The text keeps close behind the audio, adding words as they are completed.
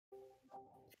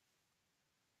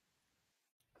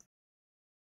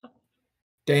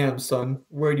Damn, son,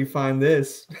 where'd you find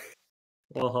this?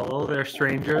 Well, hello there,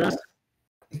 strangers.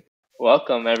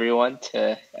 Welcome everyone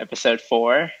to episode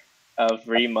 4 of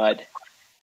Remud,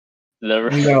 We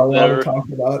got a lot to talk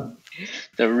about.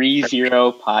 the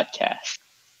ReZero podcast.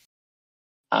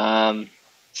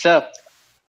 So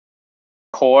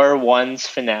Core 1's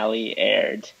finale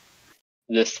aired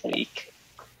this week.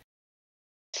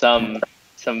 Some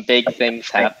big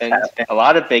things happened. A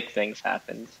lot of big things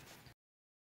happened.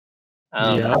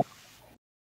 Yeah.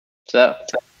 So,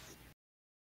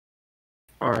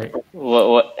 All right.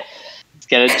 what? Let's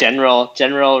get a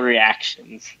general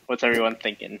reactions. What's everyone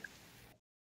thinking?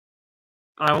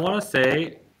 I want to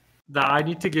say that I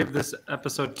need to give this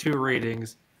episode 2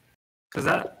 ratings because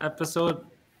that episode,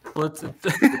 let's give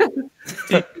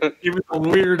it the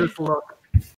weirdest look.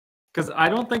 Because I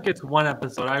don't think it's one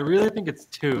episode. I really think it's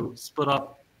 2 split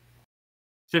up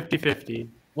 50-50.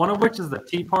 One of which is the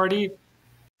tea party,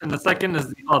 and the second is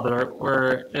the other,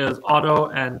 where it is Otto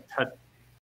and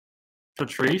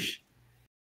Patrice,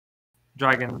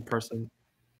 dragon person.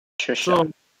 Trisha.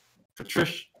 So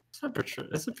Patrice, it's not Patrice.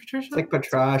 Is it Patricia? It's like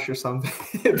Patrash or something.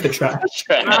 Patrash.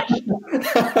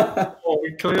 Oh,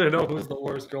 we clearly know who's the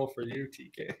worst girl for you,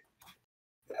 TK.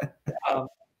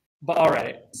 But all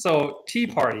right, so Tea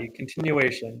Party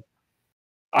continuation.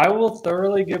 I will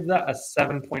thoroughly give that a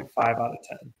 7.5 out of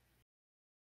 10.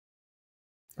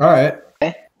 All right.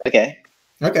 Okay.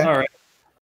 All right.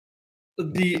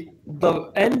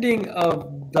 The ending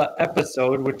of the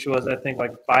episode, which was I think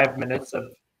like 5 minutes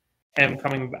of him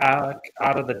coming back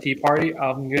out of the tea party,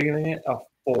 I'm giving it a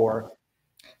 4.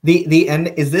 The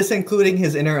end, is this including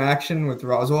his interaction with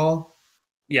Roswell?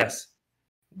 Yes.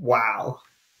 Wow.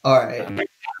 All right.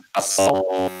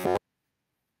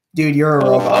 Dude, you're a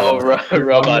robot. Oh,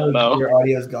 robot Mo. Your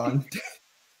audio's gone.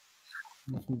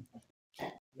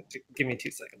 Give me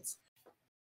 2 seconds.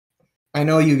 I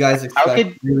know you guys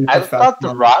expect. I thought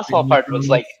the Roswell part was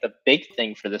like the big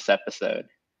thing for this episode.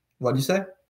 What'd you say?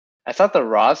 I thought the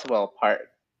Roswell part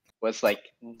was like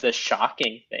the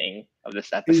shocking thing of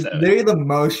this episode. Literally, the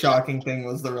most shocking thing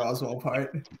was the Roswell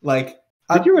part. Like,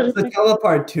 Did you really the Tele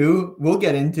part 2, we'll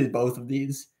get into both of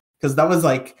these. Because that was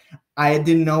like, I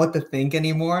didn't know what to think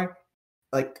anymore.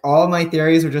 Like, all my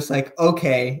theories were just like,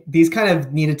 okay, these kind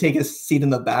of need to take a seat in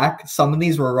the back. Some of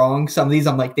these were wrong. Some of these,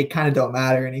 I'm like, they kind of don't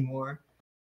matter anymore.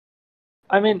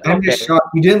 I mean, I'm just shocked.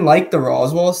 You didn't like the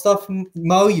Roswell stuff,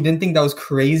 Mo? You didn't think that was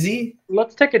crazy?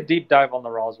 Let's take a deep dive on the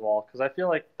Roswell, because I feel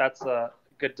like that's a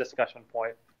good discussion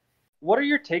point. What are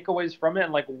your takeaways from it,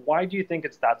 and like, why do you think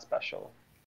it's that special?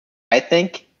 I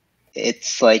think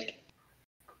it's like,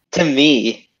 to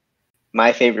me,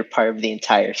 my favorite part of the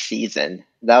entire season.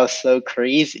 That was so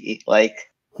crazy.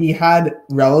 Like, he had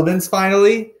relevance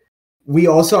finally. We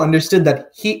also understood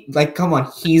that come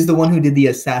on, he's the one who did the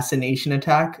assassination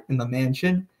attack in the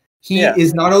mansion. He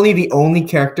is not only the only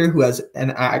character who has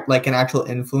an actual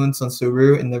influence on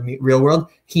Subaru in the real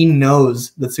world. He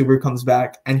knows that Subaru comes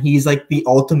back, and he's like the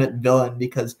ultimate villain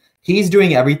because he's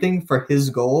doing everything for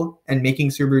his goal and making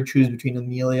Subaru choose between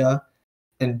Amelia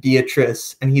and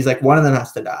Beatrice, and he's like, one of them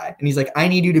has to die, and he's like, I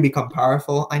need you to become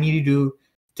powerful. I need you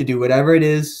to do whatever it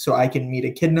is so I can meet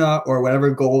Echidna or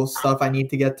whatever goal stuff I need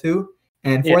to get to,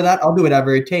 and for that I'll do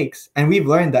whatever it takes. And we've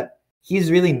learned that he's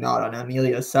really not on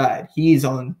Amelia's side. He's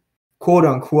on quote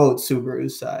unquote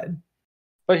Subaru's side.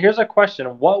 But here's a question: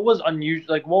 what was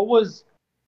unusual? Like, what was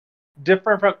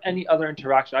different from any other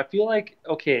interaction? I feel like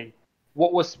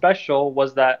what was special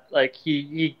was that like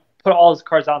he put all his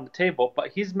cards out on the table, but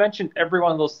he's mentioned every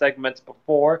one of those segments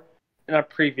before in a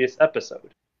previous episode.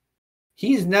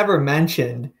 He's never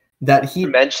mentioned that he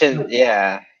mentioned.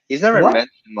 Yeah, he's never mentioned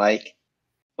like.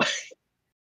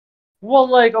 Well,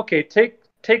 like, okay, take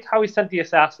how he sent the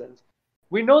assassins.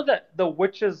 We know that the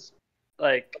witches'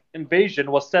 like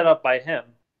invasion was set up by him,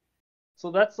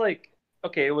 so that's like,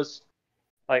 okay, it was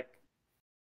like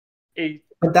a.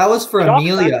 But that was for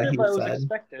Amelia. He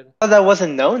said. Oh, that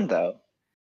wasn't known though.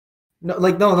 No.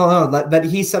 That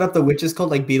he set up the witches called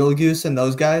like Beetlejuice and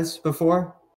those guys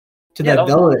before to that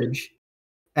village,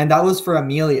 and that was for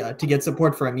Amelia to get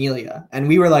support for Amelia. And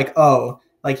we were like, oh,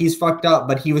 like he's fucked up,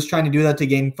 but he was trying to do that to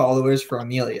gain followers for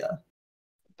Amelia.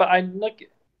 But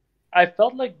I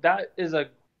felt like that is a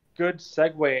good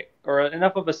segue, or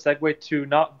enough of a segue to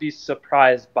not be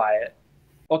surprised by it.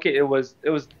 Okay, it was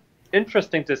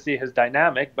interesting to see his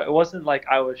dynamic, but it wasn't like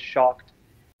I was shocked,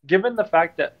 given the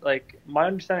fact that like my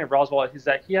understanding of Roswell is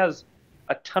that he has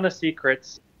a ton of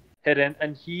secrets hidden,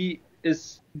 and he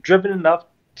is driven enough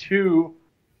to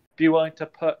be willing to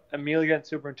put Amelia and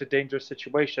Subaru into dangerous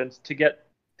situations to get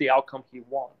the outcome he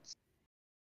wants.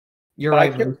 You're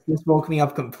right. This woke me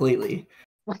up completely.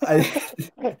 But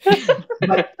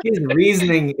his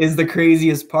reasoning is the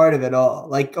craziest part of it all.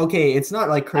 Like, okay, it's not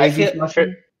like I crazy. feel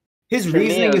His for me,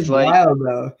 reasoning it is was like, wild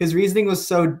though. His reasoning was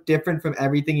so different from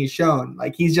everything he's shown.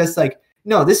 Like he's just like,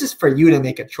 no, this is for you to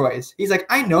make a choice. He's like,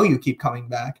 I know you keep coming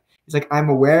back. He's like, I'm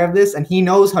aware of this, and he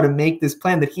knows how to make this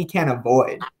plan that he can't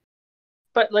avoid.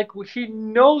 But like he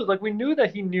knows, like we knew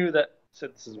that he knew that. So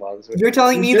this is wild. You're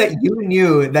telling me that you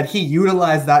knew that he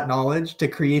utilized that knowledge to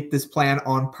create this plan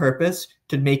on purpose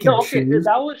to make him choose?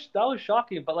 That was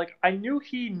shocking. But like I knew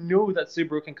he knew that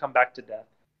Subaru can come back to death.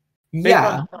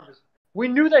 Yeah. We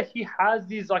knew that he has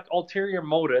these like ulterior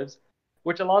motives,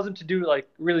 which allows him to do like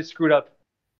really screwed up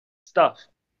stuff.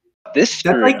 That's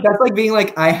like being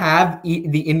like, I have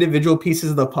the individual pieces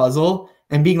of the puzzle,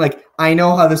 and being like, I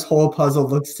know how this whole puzzle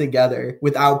looks together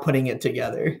without putting it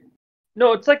together.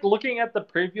 No, it's like looking at the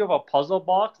preview of a puzzle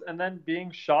box and then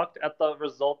being shocked at the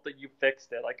result that you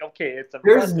fixed it. Like, okay, it's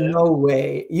impressive. There's no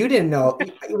way. You didn't know.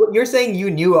 You're saying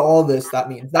you knew all this. That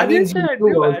means you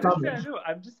knew what was coming.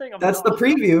 I'm just saying that's the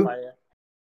preview.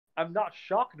 I'm not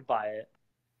shocked by it.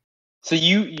 So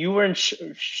you weren't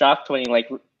shocked when he like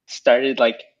started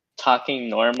like talking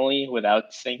normally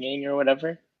without singing or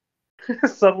whatever?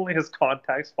 Suddenly his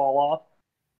contacts fall off.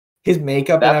 His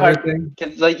makeup and everything.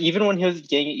 Because like even when he was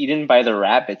getting eaten by the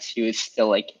rabbits, he was still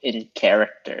like in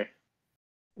character.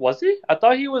 Was he? I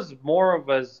thought he was more of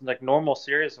his like normal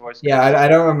serious voice. Yeah, I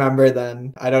don't remember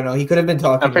then. I don't know. He could have been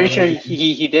talking. I'm pretty sure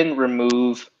he didn't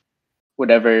remove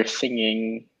whatever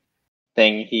singing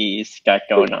thing he's got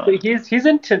going on.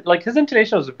 His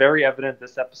intonation was very evident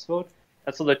this episode,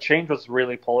 and so the change was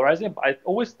really polarizing. But I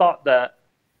always thought that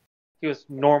he was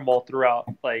normal throughout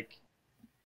like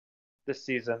this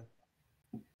season.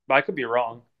 But I could be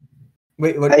wrong.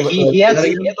 Wait, he had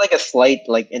like a slight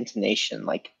like intonation,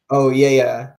 like. Oh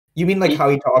yeah. You mean like how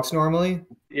he talks normally?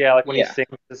 Yeah, like when he sings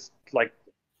his like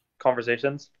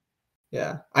conversations.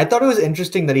 Yeah, I thought it was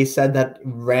interesting that he said that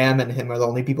Ram and him are the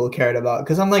only people he cared about.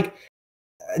 Because I'm like,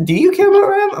 do you care about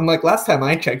Ram? I'm like, last time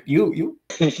I checked, you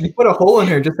put a hole in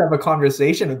her just to have a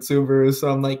conversation with Subaru. So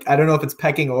I'm like, I don't know if it's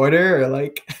pecking order or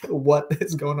like what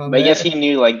is going on. But I guess he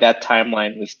knew like that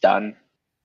timeline was done.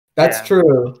 That's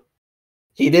true.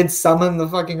 He did summon the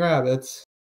fucking rabbits.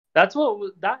 That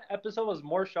episode was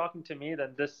more shocking to me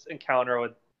than this encounter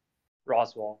with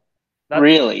Roswaal.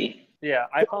 Really? Yeah,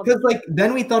 I found because like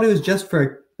then we thought it was just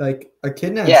for like a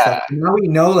kidnap. Yeah. Stuff. And now we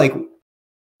know like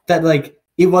that like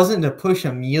it wasn't to push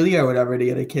Amelia or whatever to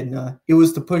get a kidnap. It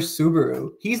was to push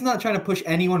Subaru. He's not trying to push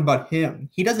anyone but him.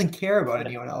 He doesn't care about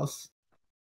anyone else.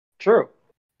 True.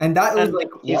 And that was like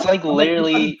he's like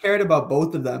literally he cared about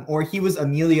both of them, or he was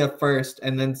Amelia first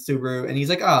and then Subaru, and he's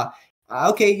like,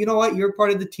 okay, you know what? You're part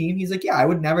of the team. He's like, yeah, I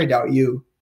would never doubt you.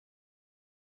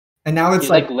 And now it's he's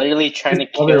like literally trying to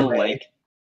kill like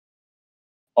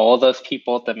all those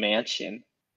people at the mansion.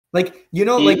 Like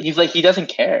he's like he doesn't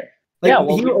care. Like, yeah,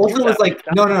 well, he also was like,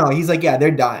 no. He's like, yeah, they're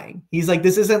dying. He's like,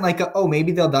 this isn't like,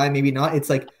 maybe they'll die, maybe not. It's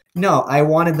like, no, I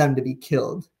wanted them to be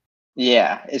killed.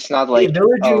 Yeah, it's not like the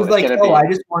village was like, I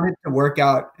just want it to work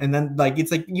out, and then like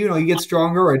it's like you get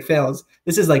stronger or it fails.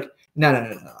 This is like,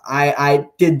 no. I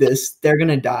did this. They're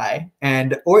gonna die,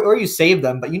 and or you save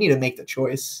them, but you need to make the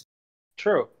choice.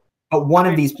 True. But one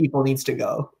of these people needs to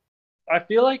go. I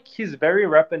feel like he's very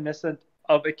reminiscent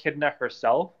of Echidna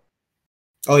herself.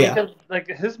 Oh yeah. Because, like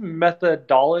his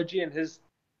methodology and his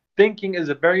thinking is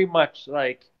very much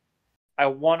like, I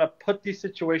want to put these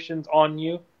situations on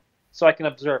you so I can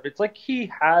observe. It's like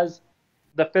he has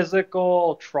the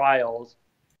physical trials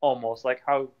almost, like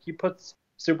how he puts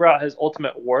Subaru at his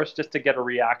ultimate worst just to get a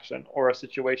reaction or a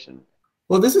situation.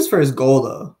 Well, this is for his goal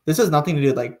though. This has nothing to do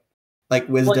with like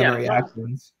wisdom or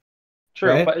reactions. True,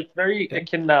 right? But it's very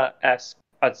Echidna-esque,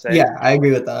 I'd say. Yeah, I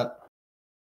agree with that.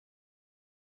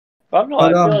 But I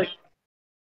feel like...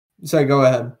 Sorry, go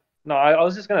ahead. No, I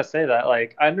was just going to say that.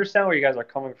 Like, I understand where you guys are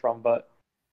coming from, but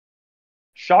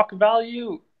shock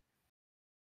value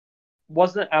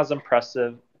wasn't as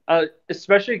impressive,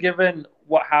 especially given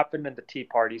what happened in the Tea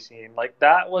Party scene. Like,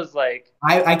 that was like...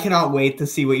 I cannot wait to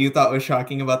see what you thought was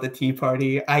shocking about the Tea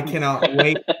Party. I cannot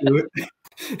wait to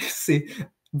see.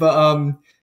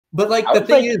 But like, the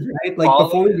thing is, right? Like,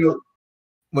 before we go...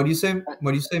 What do you say?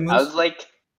 Moose? I was like...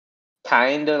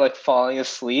 kind of like falling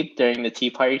asleep during the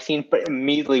Tea Party scene, but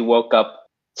immediately woke up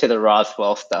to the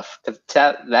Roswaal stuff because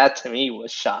that to me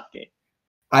was shocking.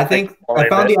 I think I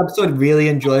found the episode really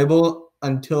enjoyable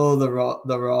until the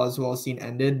Roswaal scene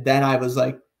ended. Then I was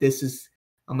like,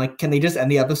 I'm like, can they just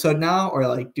end the episode now or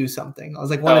like do something? I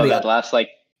was like, that lasts like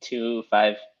 2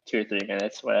 or 3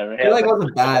 minutes, whatever. I feel like it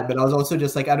wasn't bad, but I was also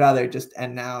just like, I'd rather just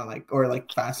end now, like or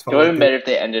like fast forward. It would have been better if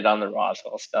they ended on the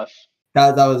Roswaal stuff.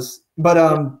 That was, but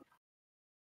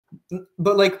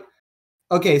like,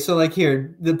 okay, so like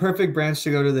here, the perfect branch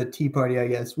to go to the tea party, I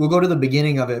guess. We'll go to the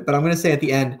beginning of it, but I'm gonna say at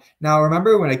the end. Now,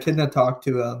 remember when Echidna talked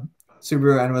to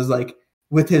Subaru and was like,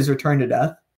 with his return to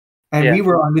death, and we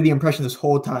were under the impression this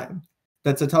whole time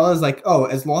that Satella is like, oh,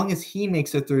 as long as he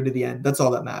makes it through to the end, that's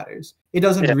all that matters. It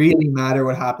doesn't really matter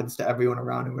what happens to everyone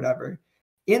around him, whatever.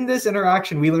 In this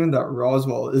interaction, we learned that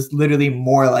Roswaal is literally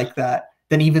more like that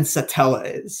than even Satella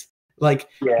is. Like,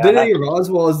 literally,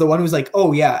 Roswaal is the one who's like,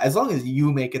 oh, yeah, as long as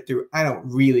you make it through, I don't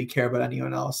really care about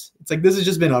anyone else. It's like, this has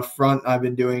just been a front I've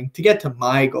been doing to get to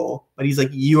my goal. But he's like,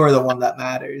 you're the one that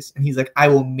matters. And he's like, I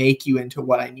will make you into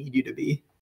what I need you to be.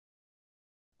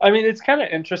 I mean, it's kind of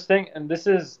interesting. And this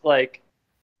is like,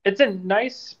 it's a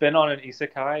nice spin on an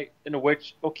isekai in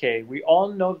which, okay, we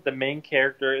all know that the main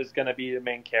character is going to be the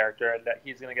main character and that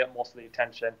he's going to get most of the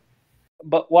attention.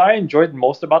 But what I enjoyed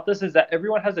most about this is that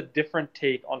everyone has a different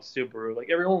take on Subaru. Like,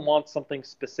 everyone wants something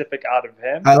specific out of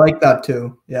him. I like that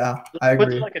too. Yeah, I agree.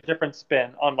 Puts like a different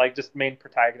spin on like just main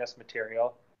protagonist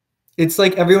material. It's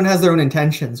like everyone has their own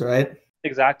intentions, right?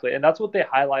 Exactly, and that's what they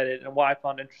highlighted, and what I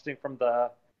found interesting from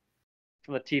the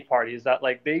tea party is that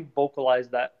like they vocalized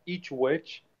that each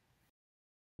witch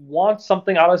wants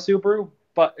something out of Subaru,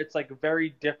 but it's like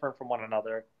very different from one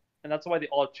another, and that's why they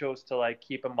all chose to like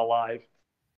keep him alive.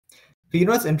 But you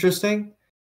know what's interesting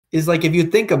is like if you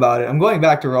think about it, I'm going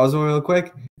back to Roswell real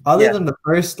quick. Other than the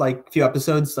first like few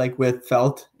episodes, like with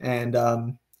Felt and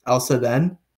Elsa,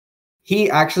 then he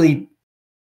actually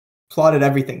plotted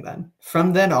everything. Then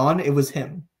from then on, it was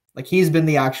him. Like he's been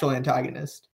the actual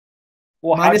antagonist.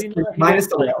 Well, minus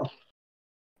the whale.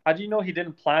 How do you know he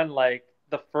didn't plan like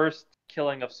the first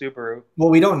killing of Subaru? Well,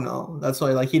 we don't know. That's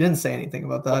why like he didn't say anything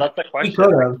about that. Well, that's the question.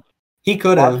 He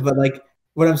could have, but like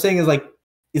what I'm saying is like.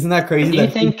 Isn't that crazy? When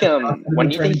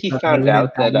do you think he found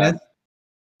out that?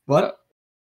 What?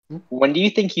 When do you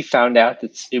think he found out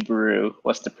that Subaru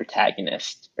was the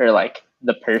protagonist, or like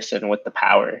the person with the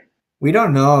power? We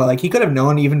don't know. Like he could have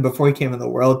known even before he came in the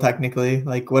world. Technically,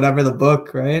 like whatever the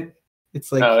book, right?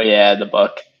 It's like. Oh yeah, the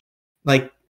book.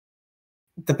 Like,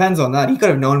 depends on that. He could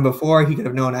have known before. He could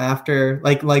have known after.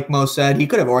 Like Mo said, he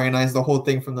could have organized the whole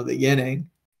thing from the beginning.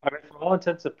 I mean, for all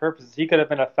intents and purposes, he could have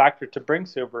been a factor to bring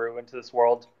Subaru into this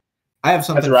world. I have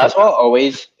something. Has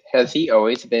Roswaal has he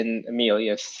always been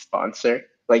Amelia's sponsor?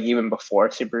 Like even before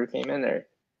Subaru came in, or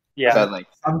like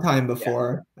sometime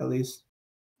before at least.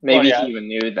 Maybe he even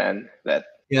knew then that.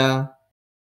 Yeah.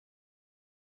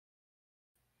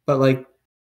 But like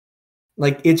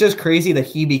it's just crazy that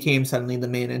he became suddenly the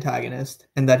main antagonist,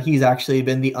 and that he's actually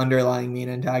been the underlying main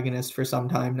antagonist for some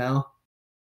time now.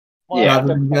 Well, rather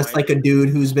than just like a dude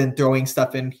who's been throwing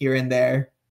stuff in here and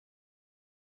there.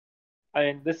 I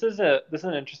mean, this is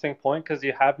an interesting point because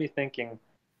you have me thinking,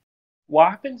 what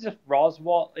happens if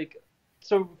Roswaal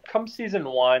so come season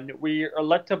 1, we are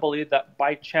led to believe that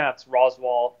by chance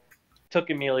Roswaal took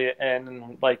Amelia in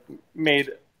and like made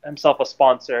himself a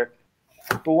sponsor.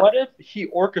 But what if he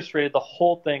orchestrated the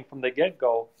whole thing from the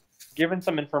get-go, given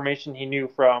some information he knew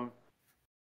from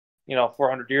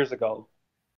 400 years ago?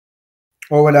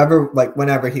 Or whatever, like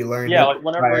whenever he learned. Yeah, like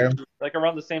whenever, like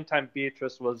around the same time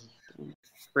Beatrice was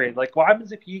freed. Like, what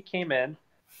happens if he came in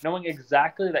knowing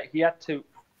exactly that he had to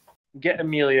get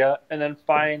Amelia and then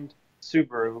find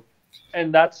Subaru,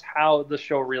 and that's how the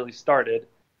show really started,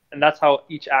 and that's how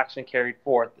each action carried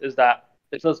forth. Is that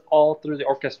it was all through the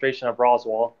orchestration of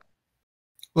Roswaal.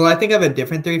 Well, I think I have a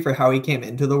different theory for how he came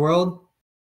into the world.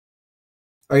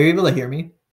 Are you able to hear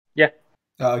me? Yeah.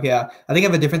 Oh, yeah. I think I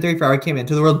have a different theory for how I came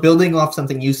into the world, building off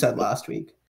something you said last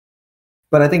week.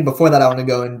 But I think before that, I want to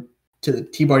go into the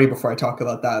tea party before I talk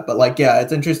about that. But like, yeah,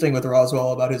 it's interesting with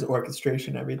Roswaal about his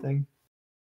orchestration and everything.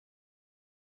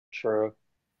 True.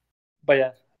 But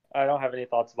yeah, I don't have any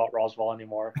thoughts about Roswaal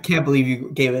anymore. I can't believe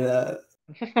you gave it a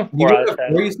 4 out of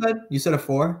 10. 4, you said? You said a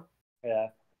 4? Yeah.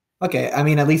 Okay, I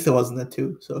mean, at least it wasn't a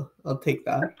 2, so I'll take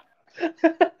that.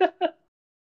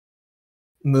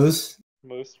 Moose,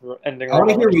 ending. I want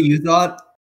to hear what you thought,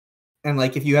 and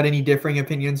like if you had any differing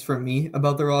opinions from me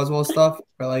about the Roswaal stuff,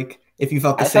 or like if you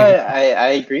felt the same.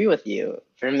 I agree with you.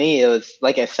 For me, it was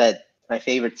like I said, my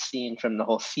favorite scene from the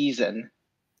whole season.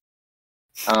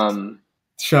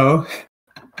 Show.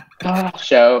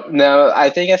 No, I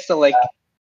think I still like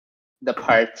the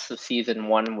parts of season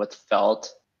 1 with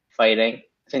Felt fighting.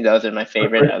 I think those are my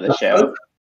favorite of the show.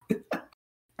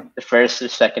 The first or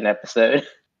second episode.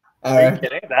 Are you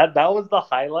kidding? That was the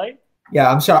highlight? Yeah,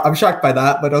 I'm shocked by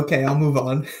that, but okay, I'll move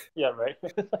on. Yeah, right.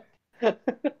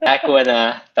 back when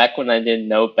I didn't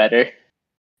know better.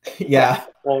 Yeah.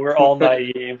 Well, we're all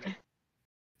naive.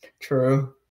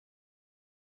 True.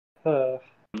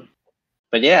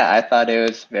 But yeah, I thought it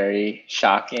was very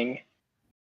shocking,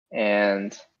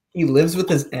 and He lives with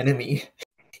his enemy.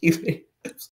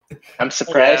 I'm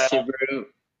surprised Yeah. Subaru.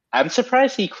 I'm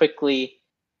surprised he quickly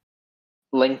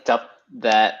linked up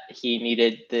that he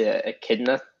needed the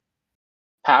echidna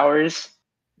powers.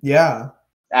 Yeah.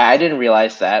 I didn't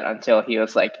realize that until he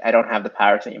was like, "I don't have the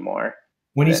powers anymore."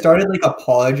 When he started like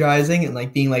apologizing and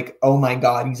like being like, "Oh my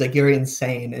god," he's like, "You're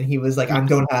insane," and he was like, "I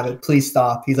don't have it. Please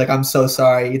stop." He's like, "I'm so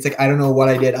sorry." It's like, "I don't know what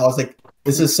I did." I was like,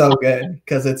 "This is so good,"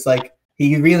 because it's like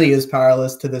he really is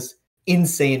powerless to this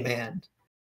insane man.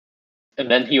 And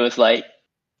then he was like,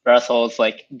 Russell was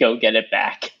like, "Go get it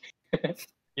back."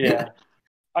 Yeah.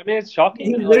 I mean, it's shocking.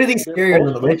 He's Like, literally they're scarier both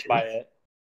than the moved witches. by it.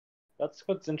 That's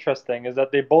what's interesting is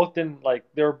that they both didn't like.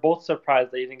 They were both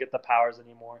surprised they didn't get the powers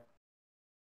anymore.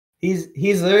 He's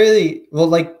literally well,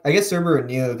 like I guess Subaru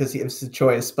knew because it was a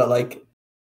choice, but like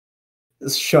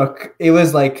shook. It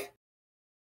was like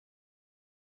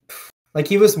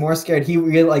he was more scared. He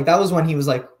really like that was when he was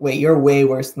like, "Wait, you're way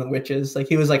worse than the witches." Like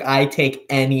he was like, "I take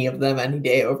any of them any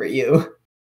day over you."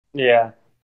 Yeah,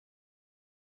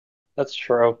 that's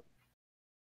true.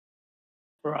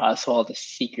 Roswell, the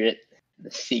secret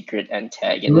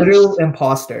antagonist. Literal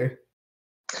imposter.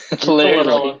 He's a little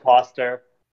Literally. imposter.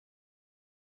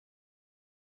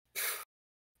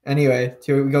 Anyway,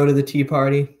 do we go to the tea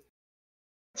party?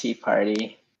 Tea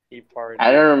Party. Tea party.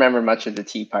 I don't remember much of the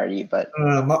Tea Party, but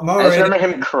I just remember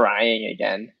him crying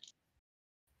again.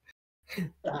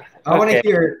 I want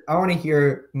to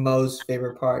hear Mo's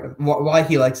favorite part of why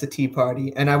he likes the tea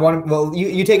party, and I want. Well,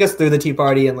 you take us through the tea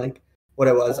party and like what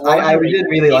it was. I did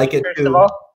really like it too.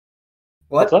 What?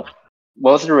 What's up?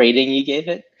 What was the rating you gave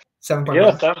it? 7.5.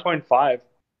 Yeah, 7.5.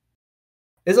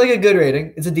 It's like a good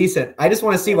rating. It's a decent. I just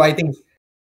want to see why he thinks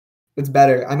it's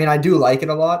better. I mean, I do like it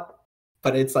a lot,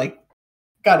 but it's like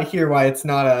got to hear why it's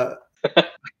not a.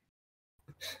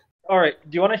 All right.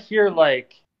 Do you want to hear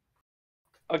like?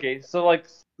 Okay, so like.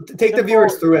 Take the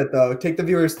viewers through it though. Take the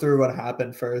viewers through what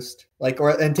happened first, like,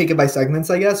 and take it by segments,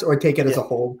 I guess, or take it as a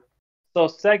whole. So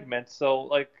segments. So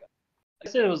like, I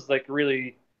said it was like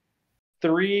really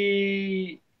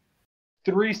three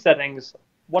settings.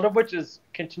 One of which is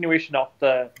continuation of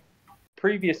the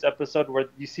previous episode where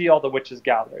you see all the witches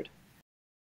gathered,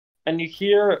 and you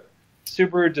hear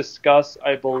Subaru discuss,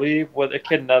 I believe, with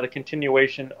Echidna the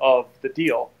continuation of the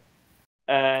deal.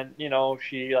 And, you know,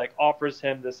 she like offers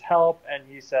him this help and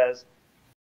he says,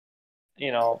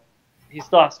 you know, he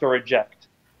still has to reject.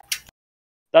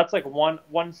 That's like one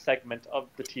segment of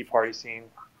the tea party scene.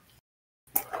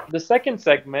 The second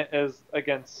segment is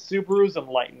against Subaru's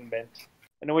enlightenment,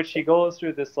 in which he goes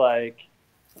through this like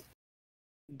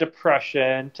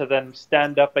depression to then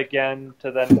stand up again,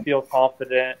 to then feel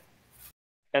confident.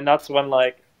 And that's when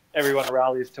like everyone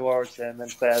rallies towards him and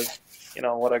says, you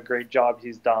know, what a great job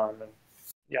he's done, and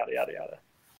yada yada yada.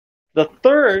 The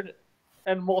third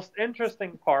and most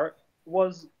interesting part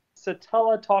was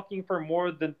Satella talking for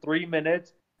more than 3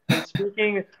 minutes and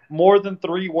speaking more than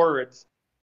 3 words.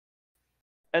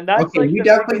 And that's okay. like You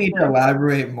definitely need to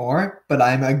elaborate more, but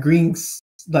I'm agreeing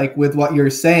like with what you're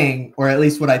saying, or at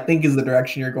least what I think is the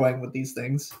direction you're going with these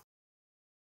things.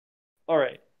 All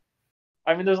right.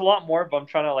 I mean, there's a lot more, but I'm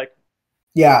trying to like.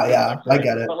 Yeah, I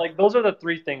get it. But like, those are the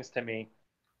 3 things to me.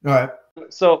 All right.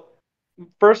 So,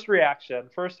 first reaction,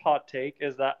 first hot take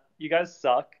is that you guys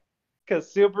suck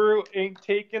because Subaru ain't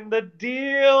taking the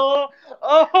deal.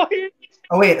 Oh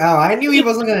wait, I knew he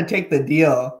wasn't gonna take the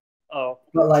deal. Oh.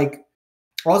 But like,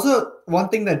 also one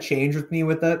thing that changed with me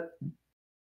with it,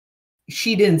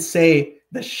 she didn't say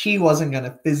that she wasn't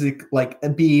gonna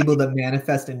be able to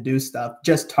manifest and do stuff.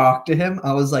 Just talk to him.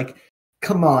 I was like,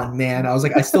 come on, man. I was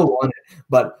like, I still want it,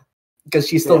 but because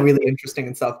she's still really interesting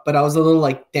and stuff. But I was a little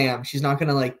like, damn, she's not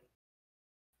gonna like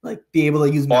be able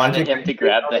to use magic. Wanted him to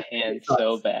grab the hand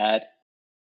so bad.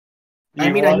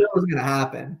 I mean, I knew it was gonna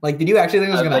happen. Like, did you actually think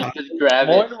it was gonna happen? Just grab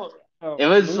it. It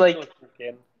was like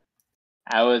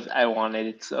I wanted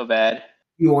it so bad.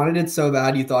 You wanted it so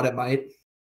bad, you thought it might.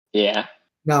 Yeah.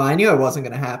 No, I knew it wasn't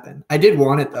gonna happen. I did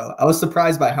want it though. I was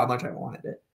surprised by how much I wanted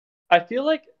it. I feel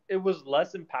like it was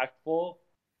less impactful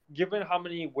given how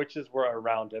many witches were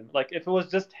around him. Like, if it was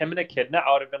just him and Echidna,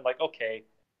 I would have been like, okay,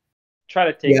 try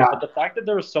to take it. But the fact that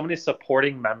there were so many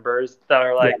supporting members that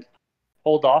are like,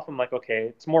 hold off, I'm like, okay,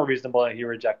 it's more reasonable that he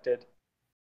rejected.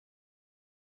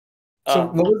 So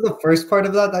what was the first part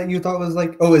of that you thought was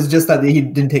like, oh, it's just that he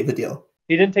didn't take the deal?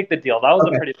 He didn't take the deal. That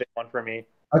was a pretty big one for me.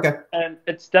 Okay. And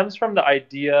it stems from the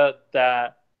idea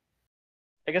that,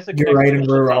 I guess you're right and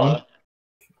we're wrong.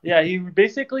 Yeah, he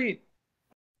basically,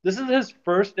 this is his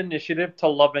first initiative to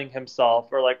loving himself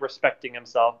or like respecting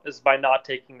himself is by not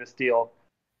taking this deal.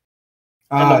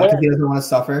 Because he doesn't want to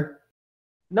suffer.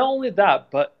 Not only that,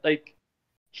 but like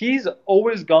he's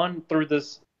always gone through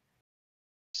this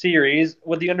series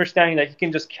with the understanding that he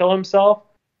can just kill himself,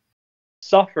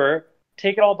 suffer,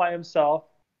 take it all by himself,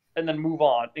 and then move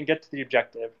on and get to the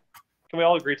objective. Can we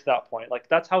all agree to that point? Like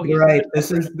that's how he's right.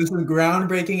 This is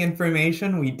groundbreaking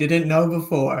information we didn't know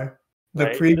before. The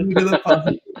right? preview to the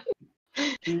public.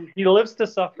 He lives to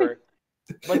suffer.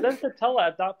 But then Satella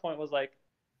at that point was like,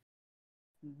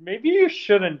 maybe you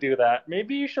shouldn't do that.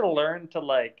 Maybe you should learn to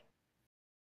like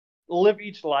live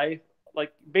each life.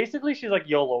 Like basically she's like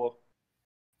YOLO.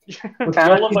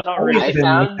 YOLO but not really.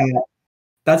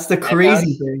 That's the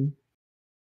crazy thing.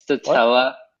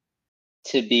 Satella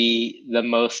to be the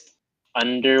most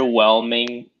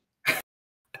underwhelming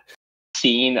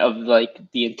scene of like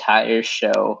the entire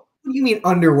show. What do you mean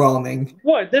underwhelming?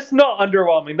 What? This is not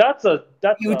underwhelming. That's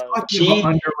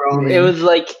underwhelming. It was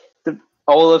like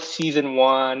all of season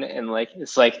 1, and like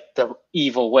it's like the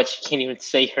evil witch can't even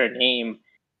say her name,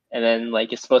 and then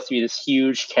like it's supposed to be this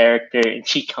huge character, and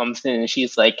she comes in and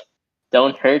she's like,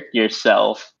 "Don't hurt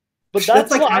yourself." But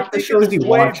that's like half the shows you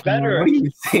watch. Better. What are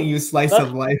you saying, you slice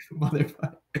of life,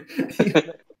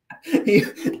 motherfucker?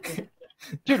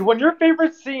 Dude, when your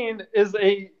favorite scene is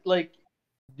a like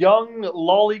young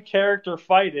lolly character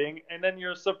fighting, and then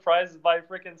you're surprised by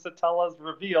freaking Satella's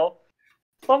reveal,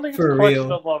 something's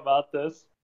questionable about this.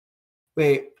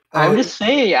 Wait, I'm just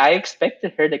saying. I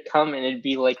expected her to come and it'd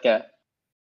be like a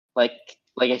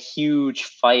huge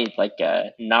fight, like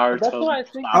a Naruto. That's what I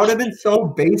think. That would have been so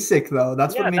basic, though.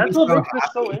 That's what made me so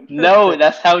happy. No,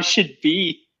 that's how it should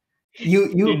be.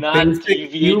 You do not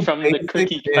deviate from the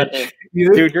cookie cutter.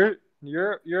 Dude,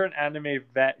 you're an anime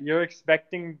vet. You're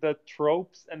expecting the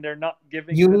tropes, and they're not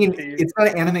giving. You mean it's not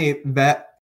an anime vet,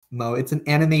 Mo? It's an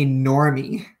anime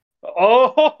normie.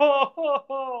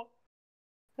 Oh!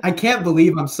 I can't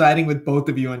believe I'm siding with both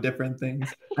of you on different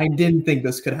things. I didn't think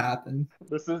this could happen.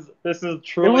 This is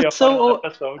truly a fun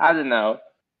episode. I don't know.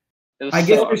 I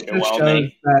guess this just shows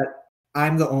that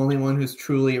I'm the only one who's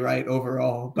truly right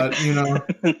overall. But you know,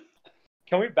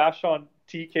 can we bash on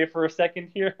TK for a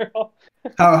second here?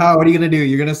 How? What are you gonna do?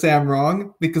 You're gonna say I'm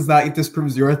wrong because that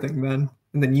disproves your thing, then,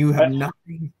 and then you have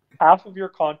nothing. Half of your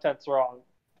content's wrong.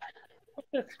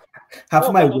 Half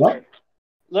of my what?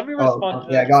 Let me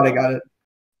respond. Got it.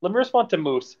 Let me respond to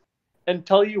Moose and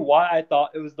tell you why I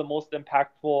thought it was the most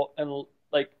impactful and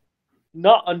like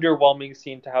not underwhelming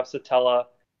scene to have Satella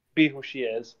be who she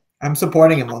is. I'm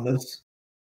supporting him on this.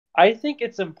 I think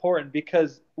it's important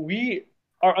because we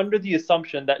are under the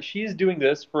assumption that she's doing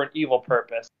this for an evil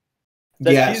purpose.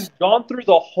 That she's gone through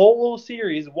the whole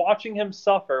series watching him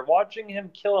suffer, watching him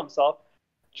kill himself,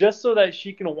 just so that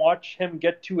she can watch him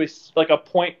get to a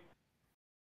point,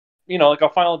 you know, like a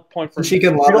final point for she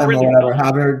can love him or whatever,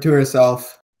 have her to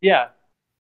herself. Yeah.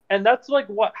 And that's like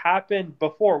what happened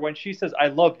before when she says, I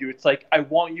love you. It's like, I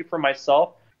want you for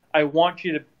myself. I want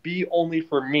you to be only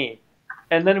for me.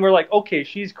 And then we're like, okay,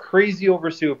 she's crazy over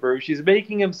Subaru. She's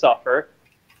making him suffer.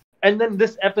 And then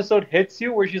this episode hits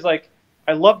you where she's like,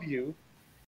 I love you.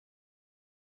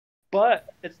 But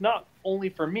it's not only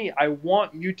for me. I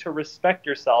want you to respect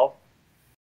yourself.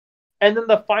 And then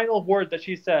the final word that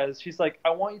she says, she's like,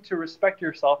 I want you to respect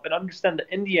yourself and understand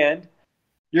that in the end,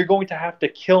 you're going to have to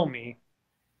kill me.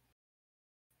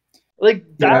 Like,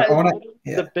 that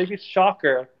is the biggest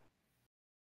shocker.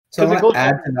 So I want to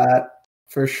add to that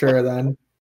for sure then.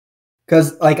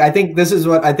 Because, like, I think this is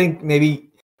what, I think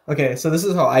maybe, okay, so this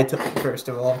is how I took it, first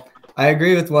of all. I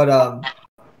agree with what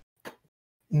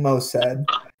Mo said.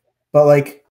 But,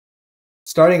 like,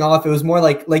 starting off, it was more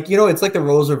like you know, it's like the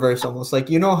roles reverse almost. Like,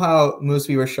 you know how Moose,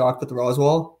 we were shocked with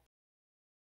Roswell?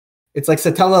 It's like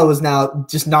Satella was now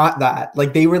just not that.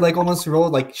 Like, they were like almost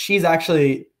rolled, like she's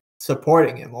actually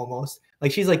supporting him almost.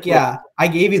 Like, she's like, yeah, I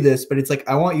gave you this, but it's like,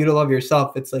 I want you to love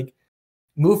yourself. It's like,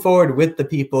 move forward with the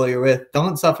people you're with.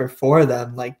 Don't suffer for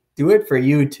them. Like, do it for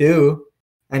you too.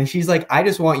 And she's like, I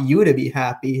just want you to be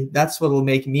happy. That's what will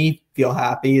make me feel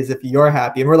happy, is if you're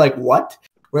happy. And we're like, what?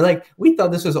 We're like, we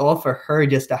thought this was all for her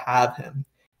just to have him.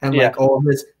 And like all of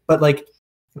this. But like,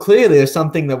 clearly there's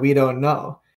something that we don't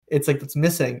know. It's like, that's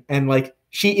missing. And like,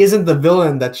 she isn't the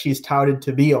villain that she's touted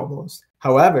to be almost.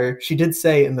 However, she did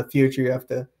say in the future, you have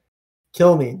to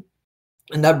kill me.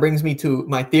 And that brings me to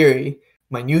my theory,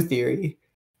 my new theory,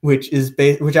 which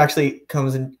actually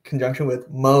comes in conjunction with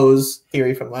Mo's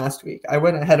theory from last week. I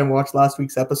went ahead and watched last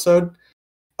week's episode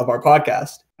of our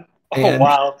podcast. Oh,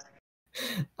 wow.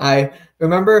 I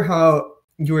remember how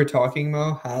you were talking,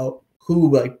 Mo,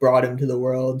 who like brought him to the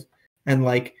world, and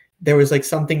like there was like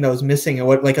something that was missing, and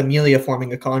what, like Amelia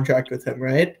forming a contract with him,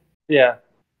 right? Yeah.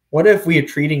 what if we are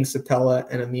treating Satella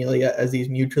and Amelia as these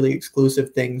mutually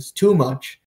exclusive things too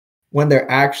much when they're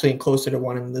actually closer to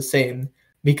one and the same?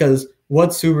 Because what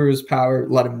Subaru's power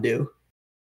let him do?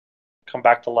 Come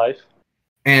back to life.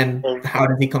 And how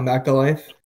did he come back to life?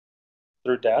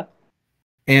 Through death.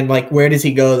 And like, where does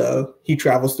he go though? He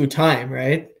travels through time,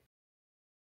 right?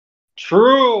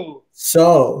 True.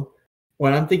 So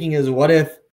what I'm thinking is, what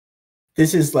if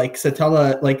this is like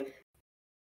Satella,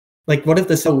 like what if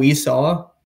the Satella we saw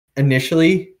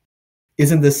initially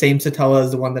isn't the same Satella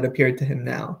as the one that appeared to him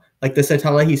now? Like the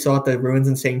Satella he saw at the ruins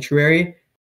and sanctuary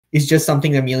is just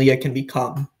something Amelia can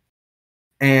become.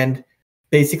 And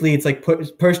basically it's like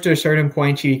pushed to a certain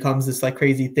point, she becomes this like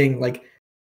crazy thing. Like,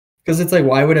 because it's like,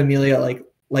 why would Amelia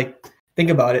like think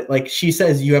about it? Like she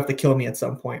says, you have to kill me at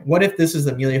some point. What if this is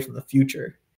Amelia from the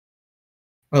future?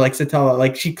 Or like Satella,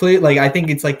 like she clearly, like I think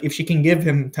it's like if she can give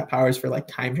him powers for like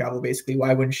time travel, basically,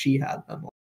 why wouldn't she have them?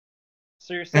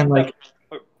 So you're saying like,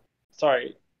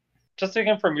 sorry, just to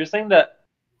confirm, you're saying that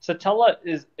Satella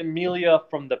is Amelia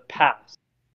from the past,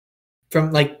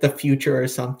 from like the future or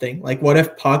something. Like what if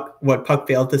what Puck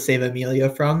failed to save Amelia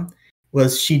from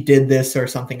was she did this or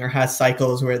something, or has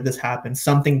cycles where this happens.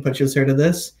 Something pushes her to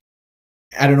this.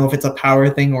 I don't know if it's a power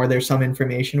thing or there's some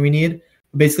information we need.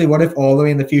 Basically, what if all the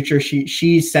way in the future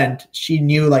she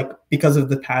knew, like, because of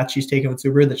the path she's taken with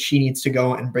Subaru, that she needs to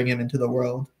go and bring him into the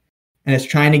world, and it's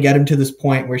trying to get him to this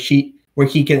point where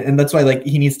he can, and that's why like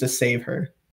he needs to save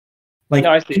her. Like,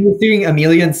 no, she's doing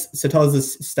Amelia and Satella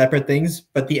as separate things,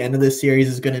 but the end of this series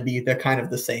is going to be they're kind of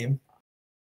the same.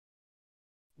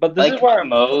 But this is where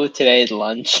Mo today at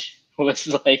lunch was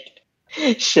like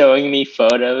showing me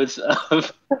photos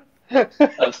of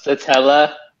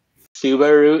Satella,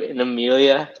 Subaru, and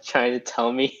Amelia, trying to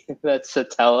tell me that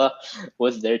Satella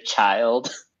was their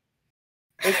child.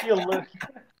 If you look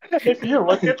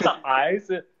at the eyes,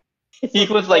 he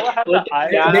was like, look at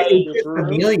it's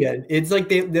Amelia. It's like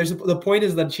the point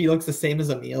is that she looks the same as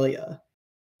Amelia.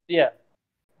 Yeah,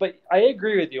 but I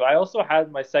agree with you. I also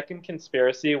had my second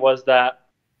conspiracy was that,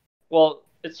 well,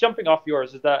 it's jumping off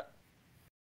yours, is that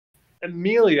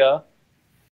Amelia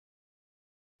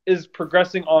is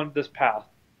progressing on this path.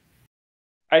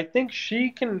 I think she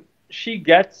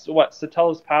gets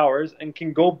Satella's powers and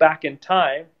can go back in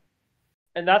time,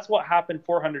 and that's what happened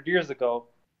 400 years ago.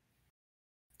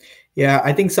 Yeah,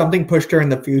 I think something pushed her in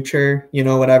the future,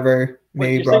 whatever.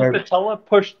 Maybe brought her.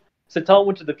 Satella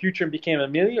went to the future and became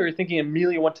Amelia, or are you thinking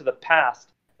Amelia went to the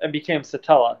past and became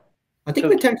Satella? I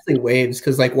think potentially waves,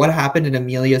 because like what happened in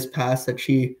Amelia's past that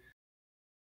she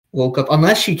woke up,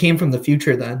 unless she came from the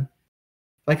future then.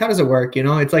 Like, how does it work?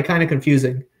 It's like kind of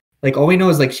confusing. Like, all we know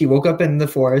is like she woke up in the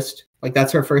forest, like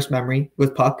that's her first memory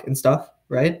with Puck and stuff,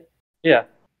 right? Yeah.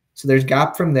 So there's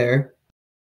gap from there.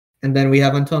 And then we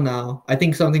have until now. I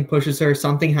think something pushes her,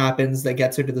 something happens that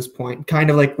gets her to this point. Kind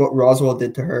of like what Roswaal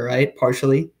did to her, right?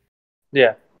 Partially.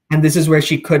 Yeah. And this is where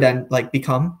she could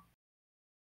become.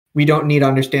 We don't need to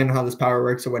understand how this power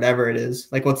works or whatever it is.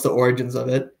 Like, what's the origins of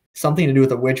it? Something to do with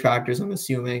the witch factors, I'm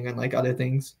assuming, and like other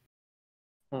things.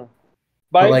 But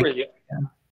I agree. Yeah.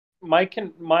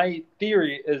 My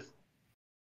theory is,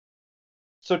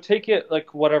 so take it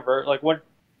like whatever. Like when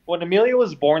Amelia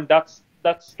was born, that's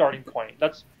starting point.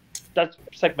 That's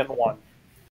segment 1.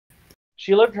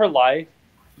 She lived her life,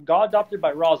 got adopted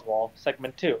by Roswaal,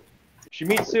 segment 2. She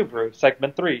meets Subaru,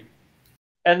 segment 3.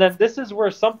 And then this is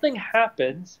where something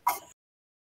happens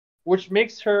which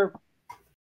makes her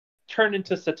turn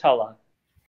into Satella.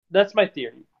 That's my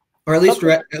theory. Or at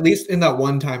least in that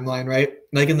one timeline, right?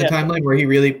 Like in the timeline where he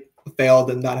really failed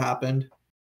and that happened.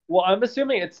 Well, I'm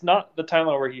assuming it's not the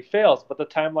timeline where he fails, but the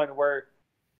timeline where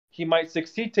he might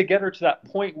succeed to get her to that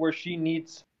point where she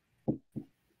needs...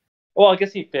 Well, I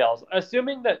guess he fails.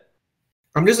 Assuming that...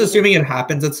 I'm just assuming it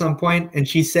happens at some point, and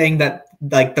she's saying that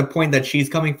like the point that she's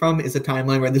coming from is a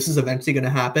timeline where this is eventually going to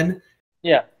happen.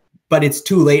 Yeah. But it's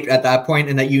too late at that point,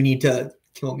 and that you need to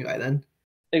kill me by then.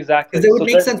 Exactly. Because it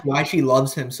would make sense why she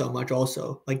loves him so much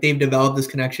also. Like, they've developed this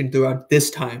connection throughout this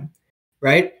time,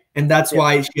 right? And that's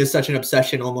why she has such an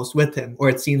obsession almost with him, or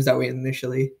it seems that way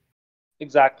initially.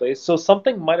 Exactly. So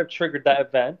something might have triggered that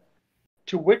event,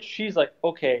 to which she's like,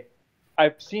 okay,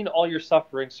 I've seen all your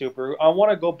suffering, Subaru. I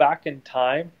want to go back in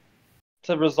time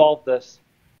to resolve this,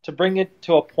 to bring it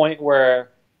to a point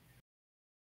where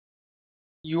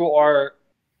you are...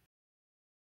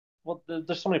 Well,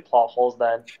 there's so many plot holes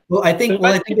then. Well, I think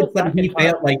it's that he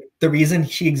failed. Like, the reason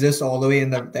she exists all the way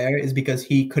in there is because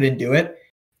he couldn't do it.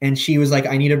 And she was like,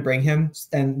 I need to bring him,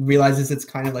 and realizes it's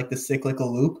kind of like the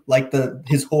cyclical loop, like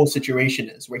his whole situation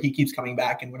is, where he keeps coming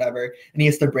back and whatever, and he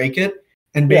has to break it.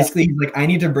 And basically he's like, I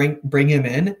need to bring him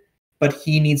in but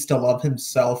he needs to love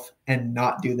himself and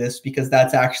not do this because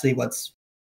that's actually what's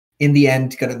in the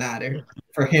end gonna matter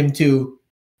for him to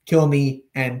kill me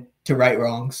and to right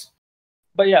wrongs.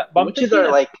 But yeah, but witches are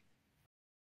like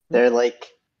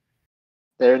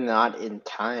they're not in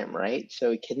time, right?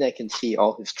 So Echidna can see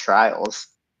all his trials.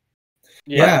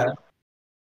 Yeah.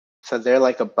 So they're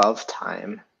like above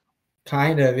time.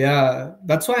 Kind of, yeah.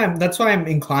 That's why I'm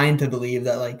inclined to believe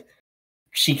that like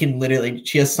she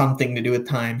has something to do with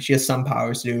time. She has some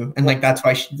powers to do. And like that's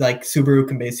why like Subaru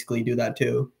can basically do that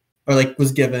too. Or like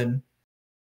was given.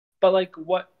 But like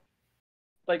what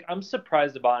like I'm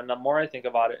surprised about, and the more I think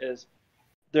about it, is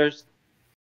there's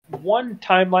one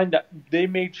timeline that they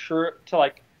made sure to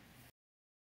like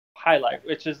highlight,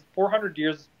 which is 400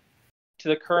 years to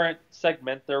the current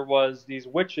segment. There was these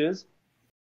witches,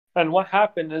 and what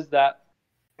happened is that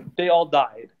they all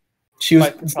died.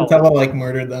 Satella like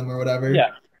murdered them or whatever.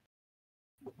 Yeah.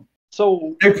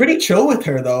 So they're pretty chill with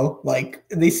her though. Like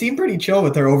they seem pretty chill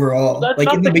with her overall.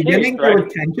 Like in the beginning, there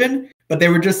was tension, but they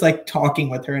were just like talking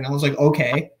with her, and I was like,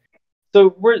 okay.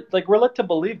 So we're led to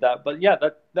believe that, but yeah,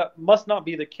 that must not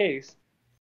be the case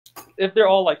if they're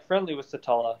all like friendly with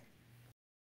Satella.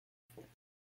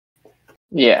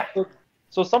 Yeah.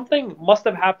 So something must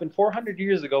have happened 400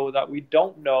 years ago that we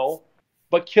don't know,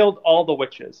 but killed all the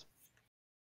witches.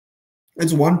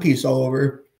 It's One Piece all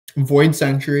over. Void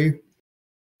Century.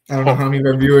 I don't know how many of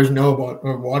our viewers know about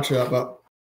or watch that, but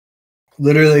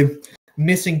literally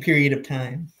missing period of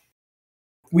time.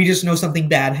 We just know something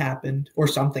bad happened or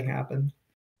something happened.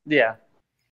 Yeah.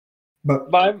 But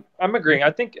I'm agreeing.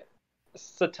 I think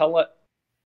Satella,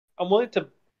 I'm willing to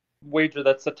wager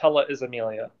that Satella is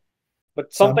Emilia.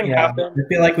 But something happened. I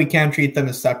feel like we can't treat them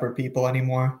as separate people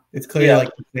anymore. It's clearly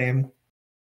like the same.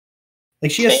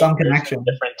 Like she has some connection.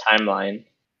 Different timeline.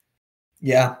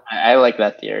 Yeah. I like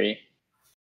that theory.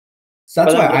 So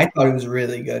that's why I thought it was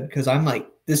really good, because I'm like,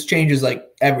 this changes like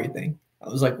everything. I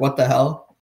was like, what the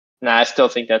hell? Nah, I still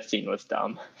think that scene was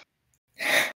dumb.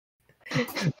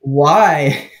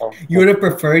 Why? You would have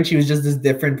preferred she was just this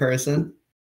different person?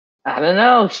 I don't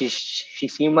know. She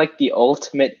seemed like the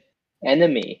ultimate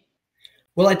enemy.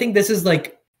 Well, I think this is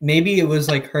like, maybe it was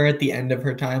like her at the end of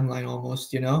her timeline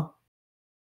almost, you know?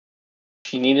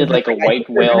 She needed like a white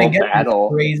whale battle.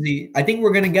 Crazy. I think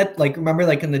we're gonna get like, remember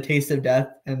like in the Taste of Death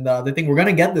and the other thing, we're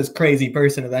gonna get this crazy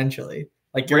person eventually.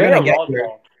 Like you're gonna get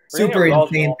your super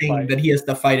insane thing that he has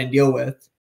to fight and deal with.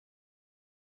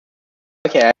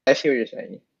 Okay, I see what you're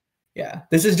saying. Yeah,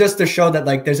 this is just to show that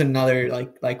like there's another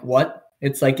like what?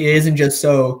 It's like it isn't just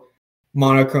so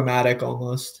monochromatic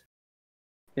almost.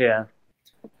 Yeah.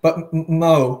 But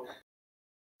Mo,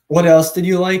 what else did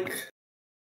you like?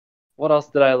 What else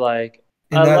did I like?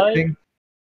 Thing?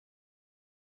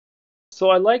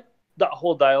 So I like that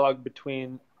whole dialogue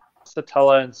between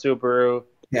Satella and Subaru.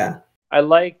 Yeah. I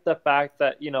like the fact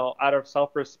that, you know, out of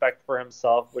self-respect for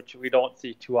himself, which we don't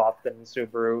see too often in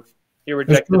Subaru, he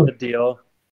rejected the deal.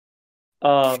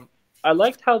 I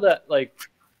liked how that, like,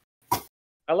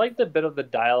 I liked the bit of the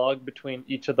dialogue between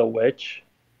each of the witch.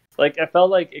 Like, I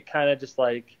felt like it kind of just,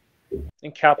 like,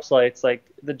 encapsulates, like,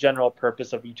 the general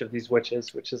purpose of each of these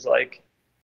witches, which is, like,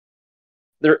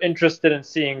 they're interested in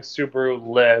seeing Subaru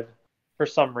live for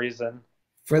some reason.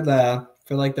 For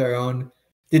like their own.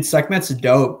 Dude, Sekhmet's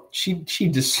dope. She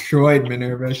destroyed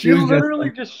Minerva. She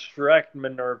literally just wrecked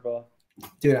Minerva.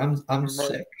 Dude, I'm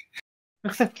sick.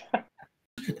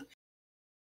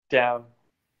 Damn.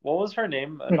 What was her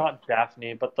name? Not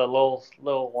Daphne, but the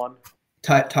little one.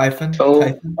 Typhon.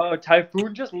 Oh,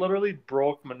 Typhoon just literally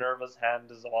broke Minerva's hand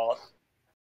as well.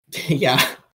 Yeah.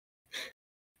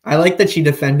 I like that she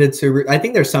defended Subaru. I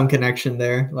think there's some connection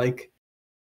there. Like,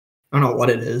 I don't know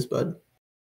what it is, but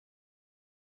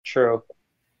true.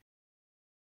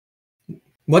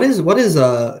 What is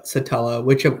Satella?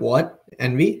 Witch of what?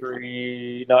 Envy?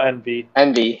 No, Envy.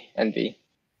 Envy.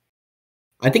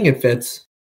 I think it fits.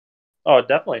 Oh, it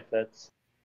definitely fits.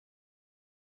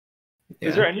 Yeah.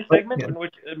 Is there any segment in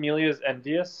which Emilia is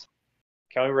envious?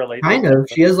 Can we relate? Kind of.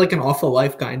 She has like an awful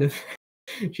life, kind of.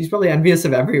 She's probably envious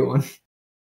of everyone.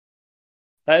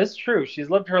 That is true. She's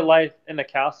lived her life in a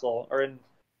castle,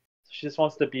 she just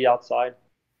wants to be outside.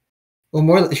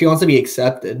 Well, she wants to be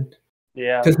accepted.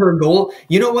 Yeah. Because her goal,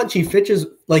 you know what? She fits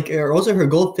like, also her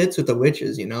goal fits with the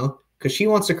witches, you know? Because she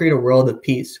wants to create a world of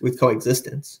peace with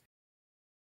coexistence.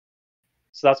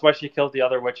 So that's why she killed the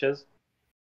other witches?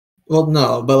 Well,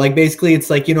 no, but like basically it's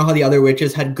like, you know how the other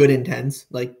witches had good intents?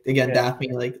 Like, again,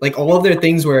 Daphne, like all of their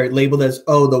things were labeled as,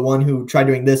 oh, the one who tried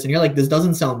doing this. And you're like, this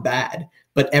doesn't sound bad.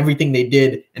 But everything they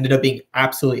did ended up being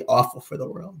absolutely awful for the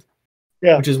world.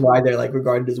 Yeah. Which is why they're like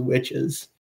regarded as witches.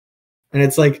 And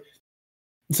it's like,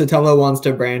 Sotelo wants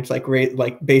to branch like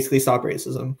basically stop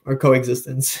racism or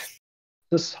coexistence.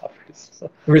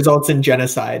 Results in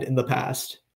genocide in the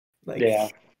past. Like, yeah.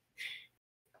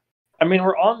 I mean,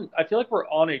 I feel like we're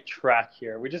on a track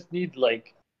here. We just need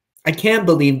like. I can't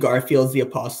believe Garfield's the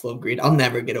apostle of greed. I'll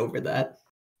never get over that.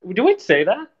 Do we say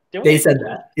that? They said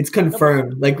that. It's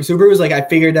confirmed. Like Subaru was like, I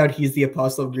figured out he's the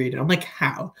apostle of greed. And I'm like,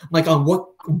 how? I'm like, on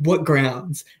what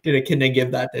grounds did Echidna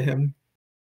give that to him?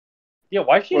 Yeah,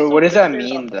 why is she? What does that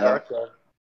mean, though? Garfield?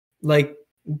 Like,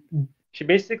 she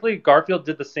basically Garfield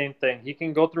did the same thing. He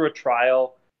can go through a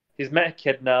trial. He's met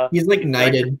Echidna. He's like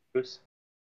knighted.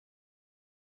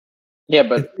 Yeah,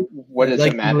 but what does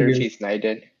it matter if he's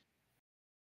knighted?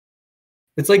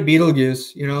 It's like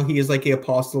Beetlejuice. You know, he is like the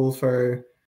apostle for.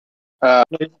 That's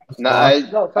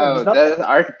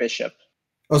Archbishop.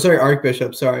 Oh, sorry,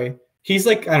 Archbishop. Sorry, he's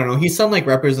like, I don't know. He's some like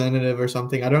representative or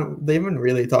something. They haven't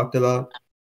really talked about.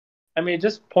 I mean, it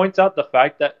just points out the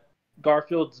fact that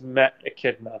Garfield's met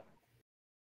Echidna,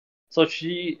 so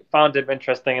she found him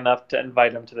interesting enough to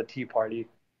invite him to the tea party.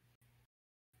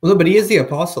 Well, but he is the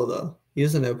apostle, though. He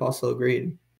isn't the apostle of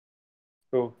greed.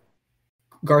 Who?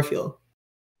 Garfield.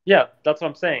 Yeah, that's what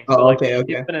I'm saying. Oh, so, like, okay.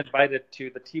 He's been invited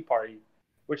to the tea party,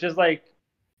 which is like.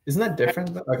 Isn't that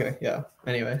different? Okay, yeah.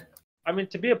 Anyway. I mean,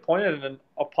 to be appointed an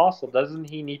apostle, doesn't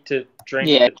he need to drink?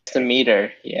 Yeah, it's a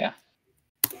meter. Yeah.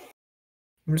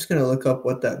 I'm just gonna look up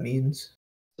what that means.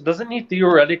 Doesn't he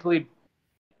theoretically?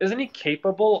 Isn't he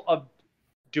capable of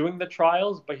doing the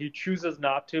trials, but he chooses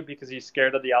not to because he's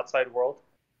scared of the outside world?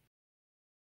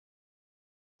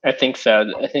 I think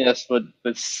so. I think that's what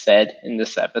was said in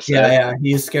this episode. Yeah,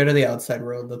 he's scared of the outside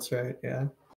world. That's right. Yeah.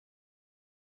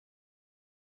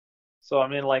 So I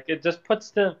mean, like, it just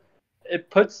puts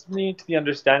me to the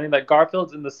understanding that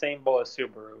Garfield's in the same boat as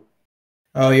Subaru.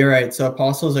 Oh, you're right. So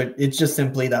apostles are. It's just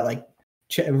simply that like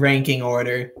ranking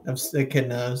order of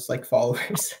Echidna's like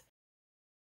followers.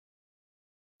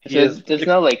 There's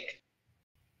no like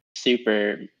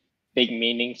super big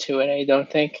meaning to it. I don't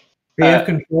think. They have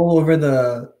control over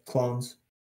the clones.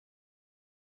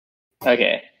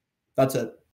 Okay. That's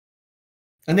it.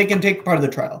 And they can take part of the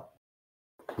trial.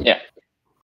 Yeah.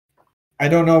 I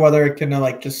don't know whether Echidna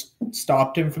like just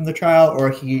stopped him from the trial or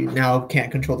he now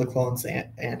can't control the clones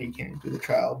and he can't do the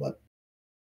trial. But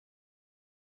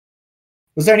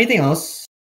was there anything else,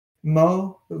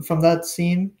 Mo, from that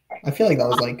scene? I feel like that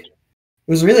was like it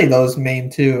was really those main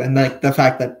two, and like the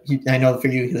fact that I know for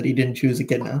you that he didn't choose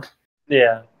Echidna.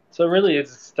 Yeah. So really,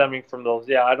 it's stemming from those.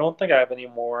 Yeah, I don't think I have any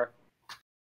more.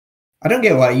 I don't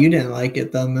get why you didn't like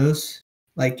it though, Moose.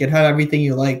 Like it had everything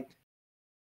you liked.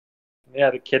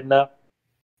 Yeah, the kidnap.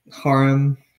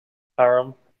 Harem.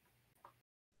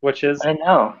 Which is. I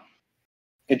know.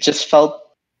 It just felt.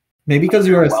 Maybe because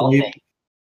you were asleep.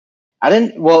 I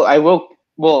didn't. Well, I woke.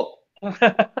 Well.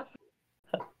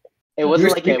 It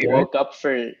wasn't like sleepy, I woke up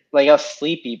for like I was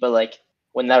sleepy, but like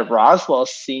when that Roswell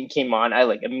scene came on, I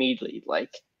like immediately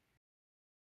like.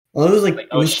 Well, it was like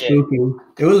it was spooky.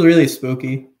 It was really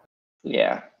spooky.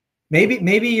 Yeah.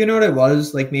 Maybe you know what it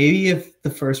was? Like maybe if the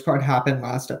first part happened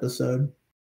last episode.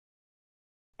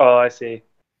 Oh, I see.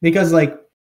 Because like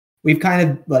we've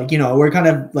kind of like, you know, we're kind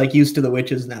of like used to the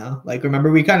witches now. Like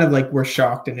remember we kind of like were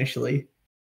shocked initially.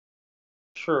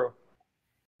 True.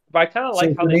 But I kind of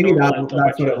like how maybe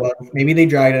that's what it was. Maybe they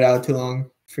dragged it out too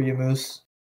long for you, Moose.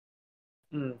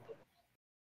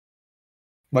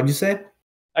 What'd you say?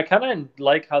 I kind of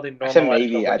like how they normalize.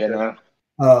 Maybe I don't know.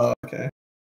 Oh, okay.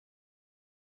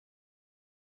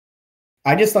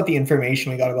 I just thought the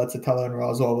information we got about Sotelo and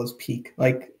Roswell was peak.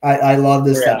 Like, I love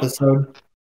this episode.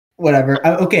 Whatever.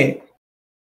 Okay.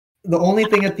 The only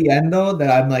thing at the end, though,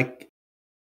 that I'm like,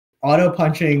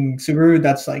 auto-punching Subaru,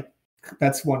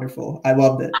 that's wonderful. I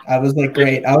loved it. I was like,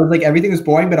 great. I was like, everything was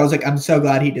boring, but I was like, I'm so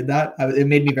glad he did that. It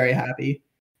made me very happy.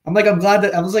 I'm glad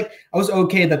that, I was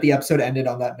okay that the episode ended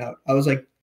on that note. I was like,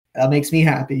 that makes me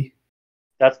happy.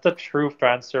 That's the true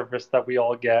fan service that we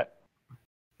all get.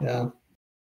 Yeah.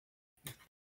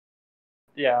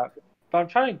 Yeah, but I'm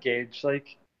trying to gauge,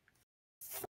 like,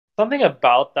 something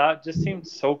about that just seemed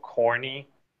so corny.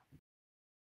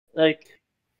 Like,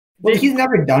 well, he's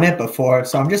never done it before,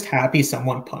 so I'm just happy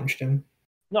someone punched him.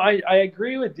 No, I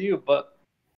agree with you, but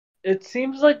it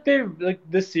seems like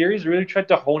this series really tried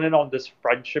to hone in on this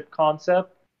friendship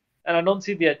concept, and I don't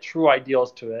see the true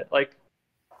ideals to it. Like,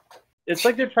 it's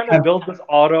like they're trying to build this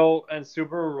Otto and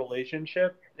Subaru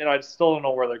relationship, and I still don't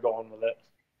know where they're going with it.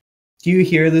 Do you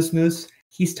hear this, Moose?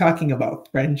 He's talking about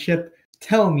friendship.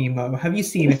 Tell me, Mo, have you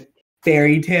seen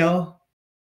Fairy Tale?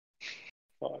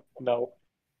 No.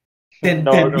 Then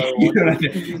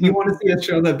you want to see a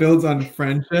show that builds on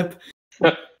friendship?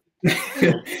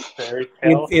 Fairy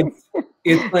tale.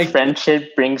 It's like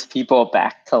friendship brings people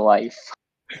back to life.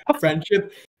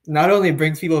 friendship not only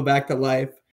brings people back to life,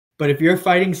 but if you're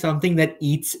fighting something that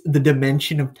eats the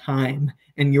dimension of time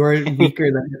and you're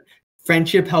weaker than it,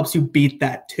 friendship helps you beat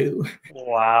that too.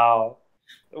 Wow.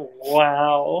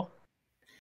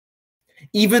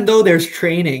 Even though there's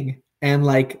training and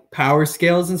like power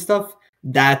scales and stuff,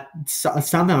 that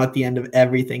somehow at the end of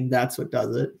everything, that's what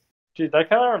does it. Dude, that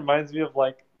kind of reminds me of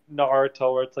like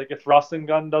Naruto, where it's like, if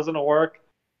Rasengan doesn't work,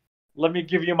 let me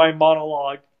give you my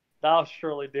monologue. That'll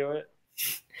surely do it.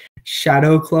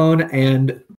 Shadow clone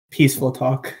and peaceful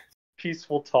talk.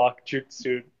 Peaceful talk,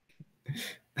 jutsu.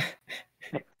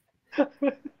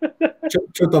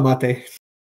 Chotomate.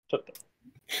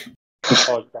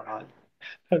 Oh god.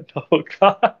 Oh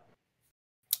god.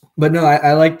 But no,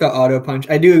 I like the auto punch.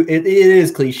 I do. It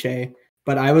is cliche,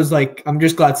 but I was like, I'm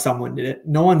just glad someone did it.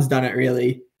 No one's done it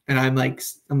really, and I'm like,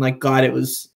 glad it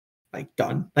was like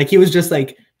done. Like he was just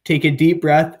like, take a deep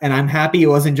breath, and I'm happy it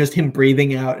wasn't just him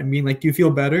breathing out and being like, "Do you feel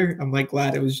better?" I'm like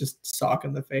glad it was just sock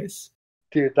in the face.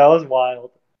 Dude, that was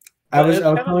wild. I was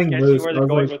telling Moose, where they're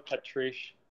going with Patrice.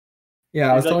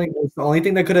 Yeah, I was telling Moose the only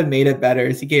thing that could have made it better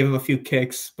is he gave him a few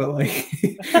kicks, but like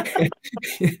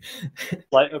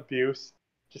light abuse.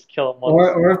 Just kill him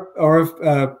once.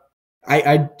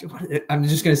 I'm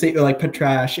just gonna say like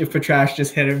Patrash. If Patrash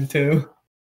just hit him too.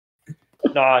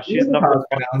 Nah, she's number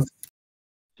one.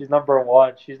 She's number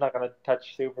one. She's not gonna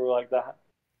touch Subaru like that.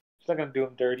 She's not gonna do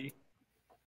him dirty.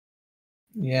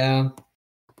 Yeah.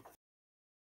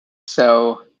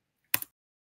 So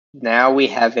now we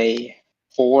have a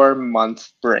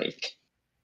 4-month break.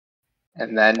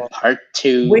 And then part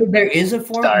 2. Wait, there is a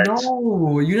 4? starts.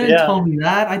 No, you didn't tell me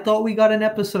that. I thought we got an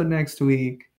episode next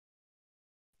week.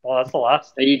 Well, that's the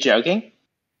last. Are you joking?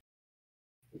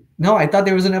 No, I thought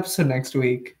there was an episode next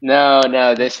week. No.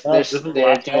 They're splitting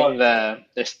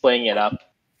it up.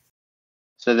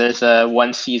 So there's a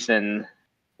one season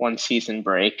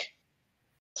break.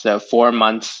 So 4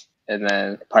 months, and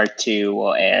then part 2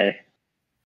 will air.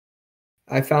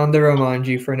 I found the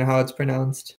Romanji for how it's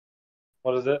pronounced.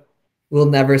 What is it? We'll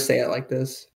never say it like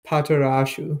this.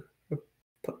 Patorashu.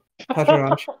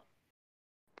 Patorashu.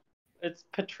 It's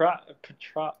Patrice.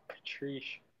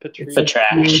 Patrash.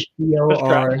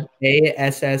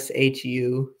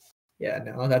 Parshu. Yeah,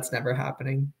 no, that's never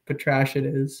happening. Patrash it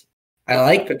is. I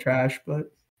like Patrash,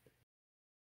 but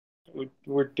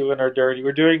we're doing her dirty.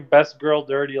 We're doing best girl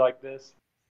dirty like this.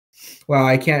 Wow,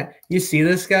 I can't. You see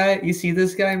this guy?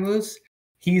 Moose?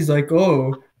 He's like,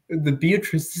 oh, the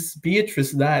Beatrice, this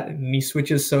Beatrice, that, and he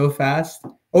switches so fast.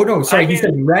 Oh no, sorry, he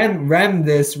said rem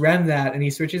this, rem that, and he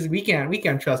switches. We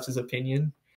can't trust his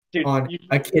opinion. Dude, on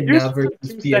Echidna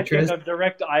versus Beatrice. Of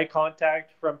direct eye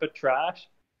contact from Patrash.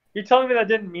 You're telling me that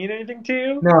didn't mean anything to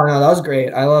you? No, that was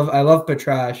great. I love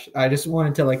Patrash. I just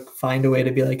wanted to like find a way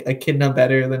to be like Echidna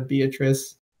better than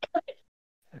Beatrice.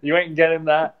 You ain't getting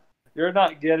that. You're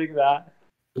not getting that.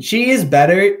 She is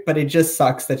better, but it just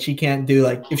sucks that she can't do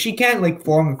like if she can't like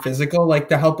form physical like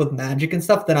to help with magic and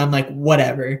stuff. Then I'm like,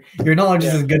 whatever. Your knowledge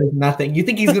is as good as nothing. You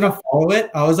think he's gonna follow it?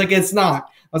 I was like, it's not.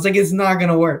 I was like, it's not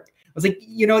gonna work. I was like,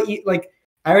 like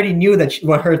I already knew that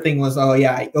what her thing was. Oh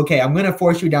yeah, okay, I'm gonna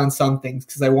force you down some things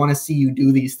because I want to see you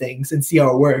do these things and see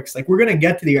how it works. Like we're gonna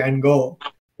get to your end goal,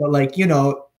 but like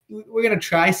we're gonna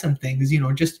try some things.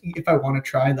 Just if I want to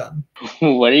try them.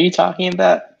 What are you talking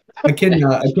about?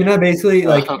 Echidna basically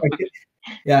like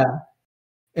yeah,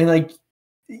 and like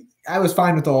I was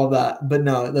fine with all of that, but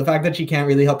no, the fact that she can't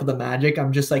really help with the magic,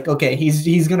 I'm just like, okay,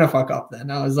 he's gonna fuck up. Then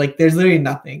I was like, there's literally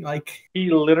nothing. Like he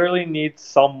literally needs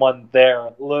someone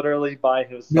there, literally by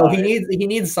his side. No, he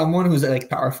needs someone who's like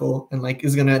powerful and like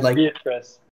is gonna like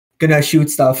Beatrice. Gonna shoot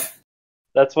stuff.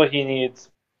 That's what he needs.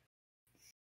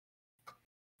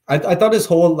 I thought his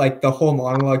whole the whole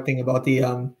monologue thing about the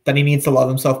that he needs to love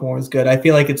himself more is good. I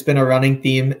feel like it's been a running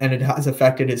theme and it has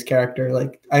affected his character.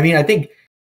 Like I mean, I think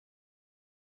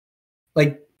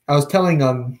like I was telling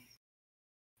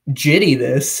Jitty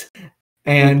this,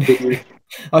 and I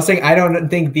was saying I don't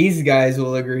think these guys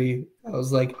will agree. I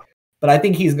was like, but I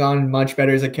think he's gone much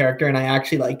better as a character, and I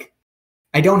actually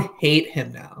I don't hate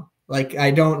him now. Like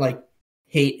I don't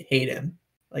hate him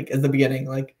like at the beginning.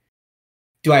 Like,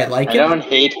 do I like him? I don't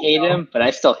hate him, but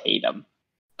I still hate him.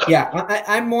 Yeah,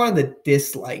 I'm more on the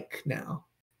dislike now.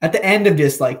 At the end of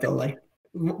dislike though, like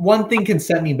one thing can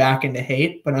set me back into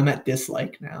hate, but I'm at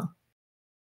dislike now.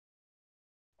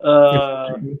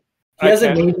 He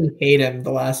hasn't made me hate him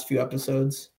the last few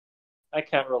episodes. I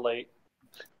can't relate.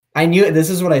 I knew it.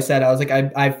 This is what I said. I was like,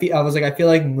 I feel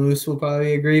like Moose will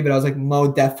probably agree, but I was like,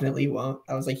 Mo definitely won't.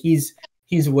 I was like, he's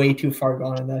way too far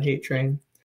gone on that hate train.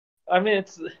 I mean,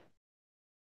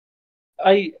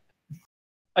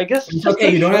 I guess It's just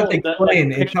okay. You don't have to show that, like,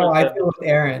 explain. It's how I pictures feel with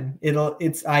Aaron.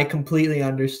 I completely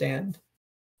understand.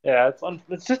 Yeah,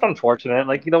 it's just unfortunate.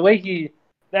 Like the way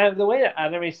the way the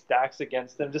anime stacks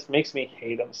against him just makes me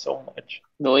hate him so much.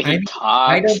 The way he I don't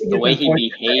talks, think the it's way he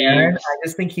unfortunate for Aaron. behaves. I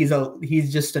just think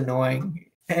he's just annoying.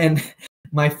 And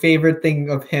my favorite thing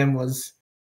of him was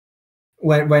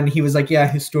when he was like, "Yeah,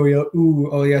 Historia. Ooh,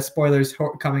 oh yeah, spoilers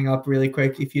coming up really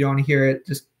quick. If you don't hear it,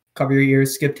 just cover your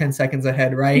ears. Skip 10 seconds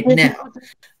ahead right now."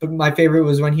 But my favorite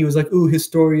was when he was like, "Ooh,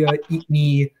 Historia, eat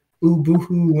me. Ooh,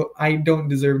 boo-hoo, I don't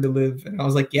deserve to live." And I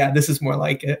was like, "Yeah, this is more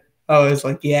like it." I was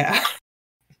like, "Yeah."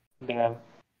 Yeah,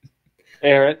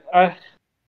 Aaron. I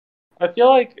feel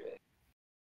like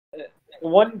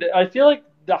I feel like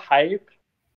the hype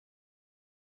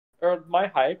or my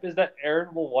hype is that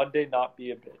Aaron will one day not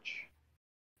be a bitch.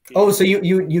 Oh, so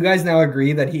you guys now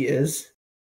agree that he is?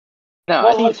 No,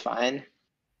 Well, I think he's fine.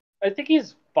 I think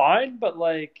he's fine, but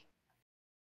like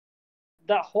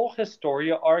that whole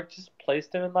Historia arc just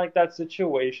placed him in like that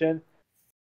situation.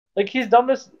 Like he's done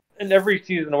this in every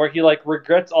season where he like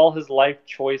regrets all his life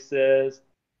choices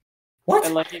What?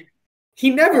 and like He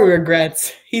never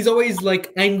regrets. He's always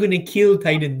like, "I'm gonna kill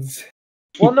Titans."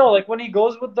 well no, like when he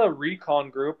goes with the recon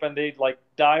group and they like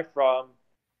die from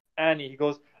Annie, he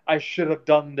goes, I should have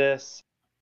done this.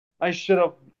 I should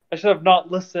have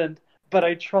not listened, but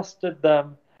I trusted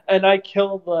them and I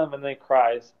killed them, and then he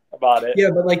cries about it. Yeah,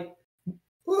 but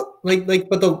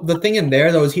but the thing in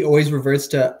there though is he always reverts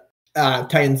to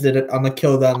Titans did it, I'm gonna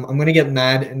kill them, I'm gonna get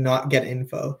mad and not get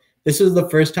info. This was the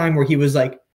first time where he was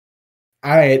like,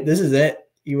 all right, this is it.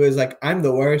 He was like, I'm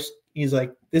the worst. He's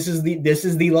like, this is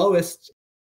the lowest.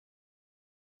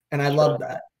 And I love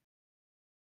that.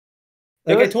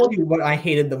 Like I told you what I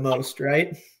hated the most,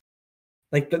 right?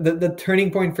 Like the turning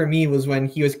point for me was when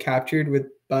he was captured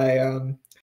by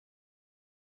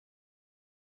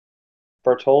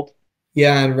Bertold.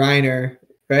 Yeah, and Reiner,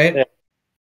 right? Yeah.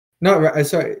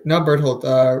 Sorry, not Berthold.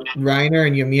 Reiner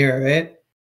and Ymir, right?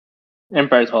 And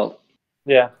Berthold.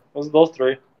 Yeah, those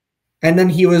three. And then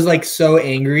he was like so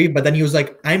angry, but then he was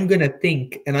like, I'm gonna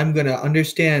think and I'm gonna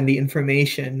understand the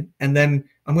information, and then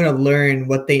I'm gonna learn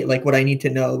what I need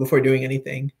to know before doing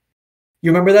anything.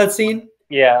 You remember that scene?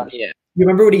 Yeah. Yeah. You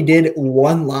remember what he did?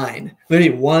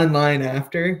 Literally one line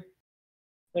after.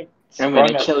 I'm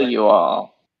gonna kill you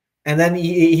all. And then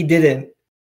he didn't,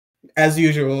 as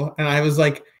usual. And I was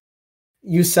like,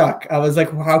 you suck. I was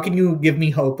like, well, how can you give me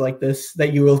hope like this,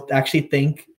 that you will actually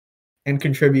think and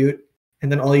contribute?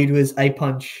 And then all you do is I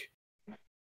punch.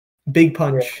 Big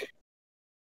punch.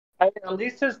 Yeah. At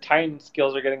least his Titan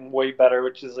skills are getting way better,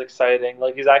 which is exciting.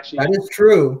 Like he's actually That is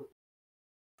true.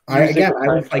 I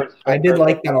did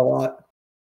like that a lot.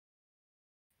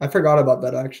 I forgot about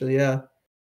that actually, yeah.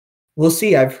 We'll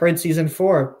see. I've heard season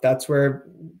 4. That's where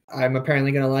I'm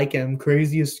apparently gonna like him.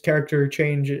 Craziest character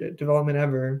change development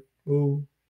ever. Ooh.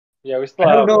 Yeah, we still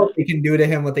I don't know if they can do to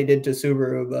him what they did to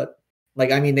Subaru, but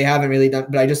like, I mean, they haven't really done,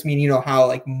 but I just mean, you know, how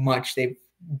like much they've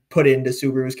put into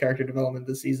Subaru's character development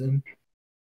this season.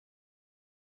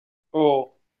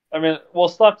 Oh, I mean, we'll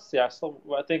still have to see. I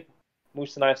think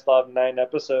Moose and I still have 9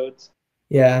 episodes.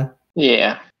 Yeah.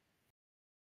 Yeah.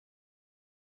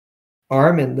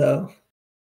 Armin, though.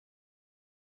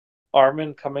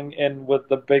 Armin coming in with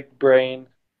the big brain.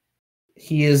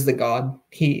 He is the god.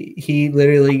 He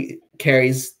literally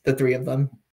carries the 3 of them.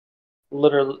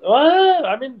 Literally. Well,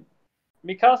 I mean,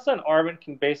 Mikasa and Armin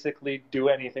can basically do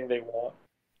anything they want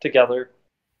together.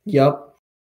 Yup.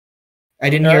 I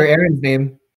didn't hear Aaron's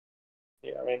name.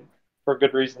 Yeah, I mean, for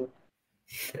good reason.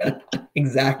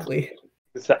 Exactly.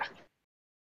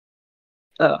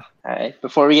 Oh, all right.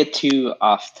 Before we get too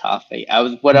off topic, I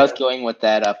was going with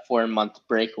that 4-month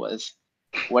break was.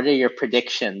 What are your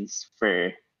predictions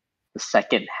for the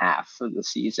second half of the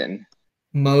season?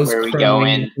 Most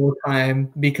crowing the whole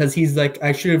time because he's like,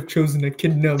 I should have chosen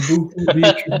Echidna. Boo,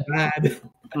 bad.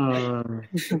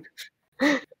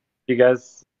 You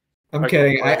guys. I'm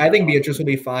kidding. I think Beatrice will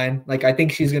be fine. Like, I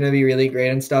think she's gonna be really great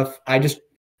and stuff. I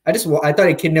thought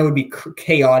Echidna would be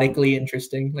chaotically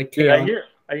interesting. Like, dude,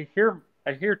 I hear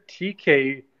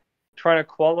TK trying to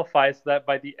qualify so that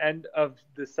by the end of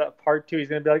this part 2, he's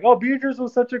gonna be like, "Oh, Beatrice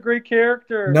was such a great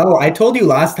character." No, I told you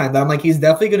last time that I'm like, he's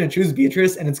definitely gonna choose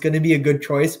Beatrice, and it's gonna be a good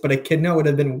choice. But Echidna would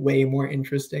have been way more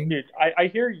interesting. Dude, I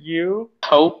hear you.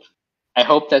 I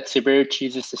hope that Subaru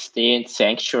chooses to stay in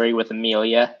Sanctuary with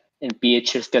Amelia, and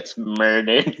Beatrice gets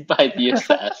murdered by the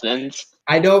assassins.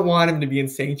 I don't want him to be in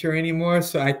Sanctuary anymore,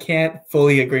 so I can't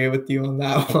fully agree with you on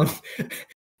that one.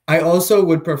 I also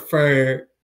would prefer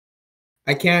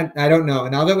I can't. I don't know.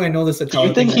 Now that I know the Do Satella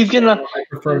you think thing, he's gonna? I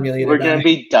prefer Amelia We're to gonna die.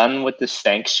 be done with the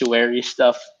sanctuary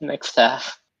stuff next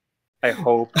half. I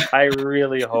hope. I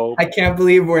really hope. I can't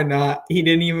believe we're not. He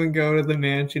didn't even go to the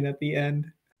mansion at the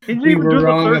end. He didn't We even were do the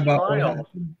wrong third about what trial.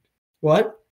 happened.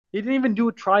 What? He didn't even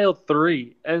do trial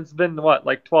 3, and it's been what,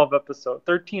 like 12 episodes,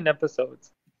 13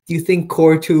 episodes. Do you think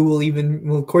Core 2 will even?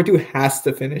 Well, Core 2 has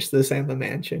to finish this and the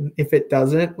mansion. If it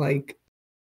doesn't, like,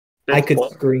 I It's could bull-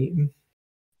 scream.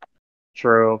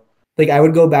 True. Like, I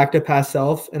would go back to Past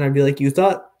Self, and I'd be like, "You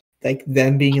thought like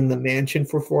them being in the mansion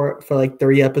for like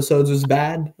 3 episodes was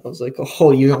bad?" I was like,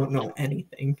 "Oh, you don't know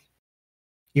anything.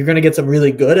 You're gonna get some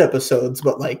really good episodes,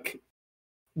 but like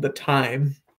the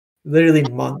time, literally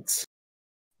months."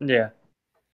 Yeah.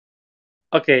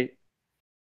 Okay.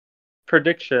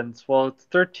 Predictions. Well, it's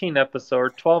 13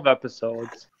 episodes, 12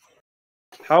 episodes.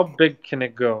 How big can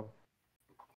it go?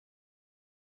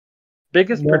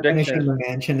 Biggest We're finishing prediction. the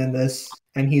mansion in this,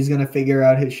 and he's gonna figure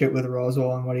out his shit with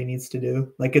Roswell and what he needs to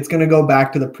do. Like, it's gonna go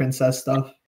back to the princess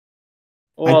stuff.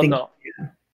 Well, think- no.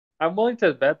 I'm willing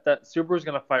to bet that Subaru's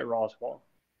gonna fight Roswell.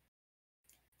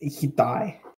 He'd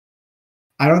die.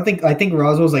 I think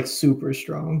Roswell's like super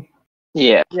strong.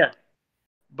 Yeah. Yeah.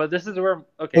 But this is where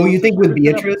okay. Oh, you so think with Subaru's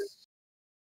gonna- Beatrice?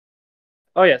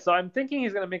 Oh yeah, so I'm thinking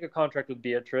he's gonna make a contract with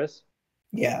Beatrice.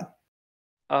 Yeah.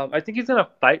 I think he's gonna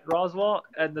fight Roswell,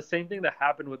 and the same thing that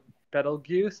happened with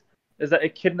Betelgeuse is that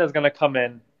Echidna's gonna come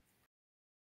in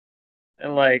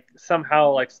and like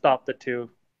somehow like stop the two.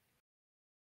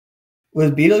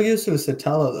 With Beetlejuice or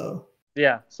Satella though?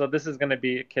 Yeah, so this is gonna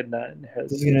be Echidna and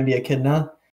This is his. gonna be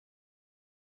Echidna.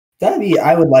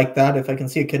 I would like that if I can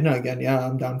see Echidna again. Yeah,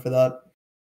 I'm down for that.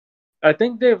 I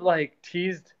think they've like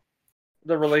teased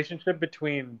the relationship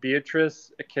between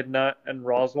Beatrice, Echidna, and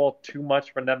Roswell too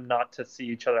much for them not to see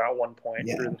each other at one point.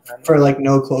 Yeah. through the time. For like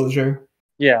no closure.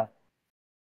 Yeah.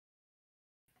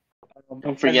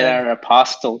 Don't forget our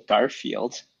apostle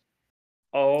Garfield.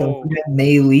 Don't Oh, forget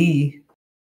Mei Lee.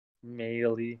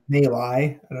 Meili. Mei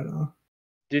Lai. I don't know.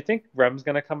 Do you think Rem's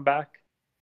gonna come back?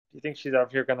 Do you think she's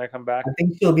out here gonna come back? I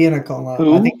think she'll be in a coma.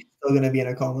 Who? I think she's still gonna be in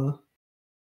a coma.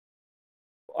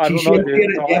 I don't know, dude.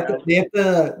 That's all I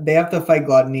know. They have to fight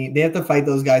Gluttony. They have to fight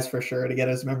those guys for sure to get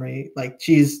his memory. Like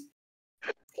she's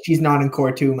not in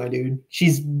Core 2, my dude.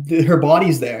 Her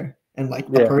body's there and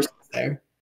like the Yeah. person's there,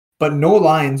 but no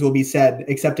lines will be said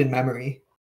except in memory.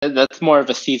 That's more of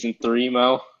a season 3,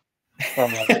 Mo. Oh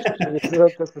my gosh.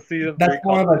 That's the season That's 3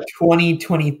 more of a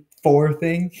 2024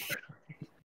 thing.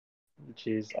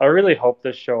 Jeez, I really hope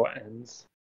this show ends.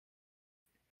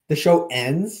 The show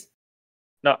ends.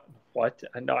 No, what?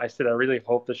 No, I said I really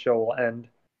hope the show will end.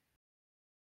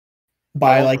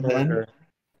 By I want like closure. then.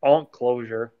 I want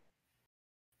closure.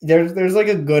 There's like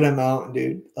a good amount,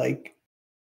 dude. Like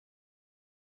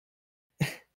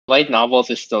Light novels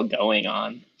is still going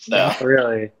on. So Yeah.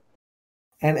 Really?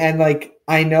 and like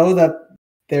I know that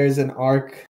there's an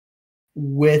arc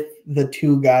with the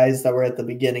 2 guys that were at the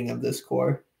beginning of this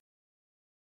core.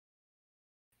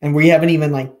 And they haven't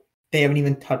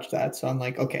even touched that. So I'm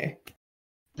like, okay.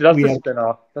 Dude, that's We a have-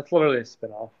 spin-off. That's literally a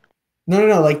spin-off.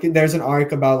 No. Like there's an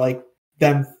arc about like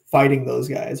them fighting those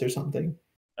guys or something.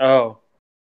 Oh.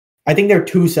 I think they're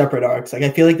 2 separate arcs. Like I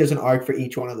feel like there's an arc for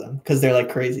each one of them because they're like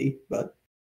crazy. But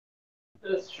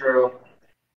That's true.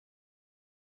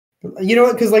 you know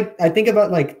what? Because like think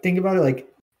about it. Like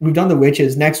we've done the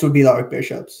witches. Next would be the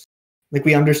archbishops. Like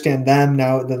we understand them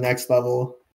now at the next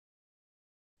level.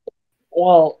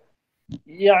 Well,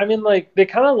 yeah, I mean, like, they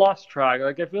kind of lost track.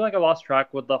 Like, I feel like I lost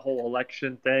track with the whole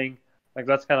election thing. Like,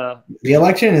 that's kind of, The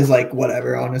election is like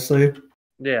whatever, honestly.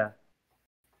 yeah.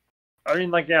 I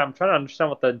mean, like, yeah, I'm trying to understand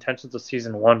what the intentions of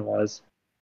season 1 was.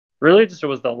 Really, just it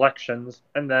was the elections,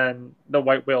 and then the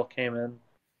white whale came in.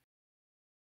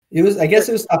 I guess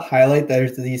it was to highlight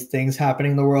there's these things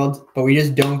happening in the world, but we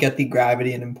just don't get the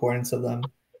gravity and importance of them.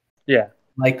 Yeah.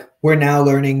 Like we're now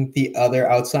learning the other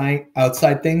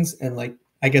outside things and like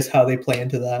I guess how they play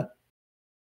into that.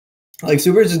 Like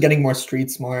Super is just getting more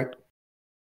street smart.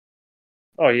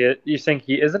 Oh, yeah, you think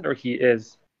he isn't, or he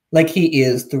is? Like he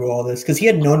is through all this because he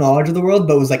had no knowledge of the world,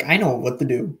 but was like, I know what to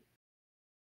do.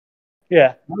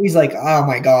 Yeah. Now he's like, oh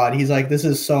my god. He's like, this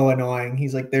is so annoying.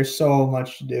 He's like, there's so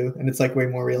much to do, and it's like way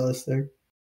more realistic.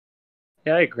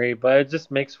 Yeah, I agree, but it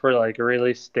just makes for, like, a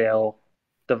really stale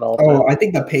development. Oh, I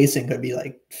think the pacing could be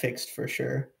like fixed for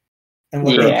sure. And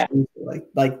what Yeah. they choose,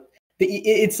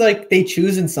 it's like they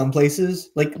choose in some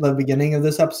places, like the beginning of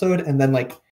this episode, and then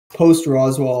like post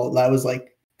Roswell,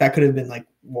 that could have been like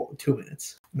 2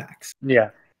 minutes max. Yeah.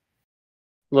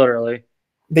 Literally.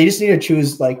 They just need to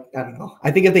choose, like, I don't know. I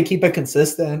think if they keep it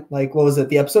consistent, like, what was it?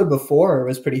 The episode before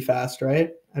was pretty fast,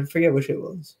 right? I forget which it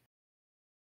was.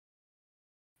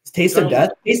 Taste of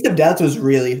Death. Taste of Death was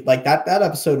really like that. That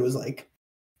episode was like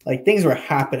things were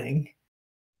happening.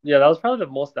 Yeah, that was probably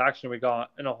the most action we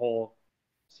got in a whole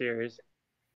series.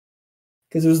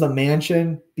 Because it was the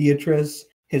mansion, Beatrice,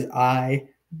 his eye,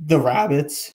 the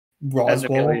rabbits,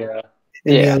 Roswell, Amelia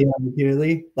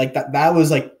repeatedly. Like that was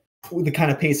like the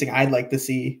kind of pacing I'd like to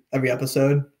see every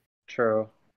episode. True.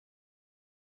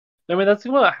 I mean, that's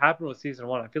what happened with season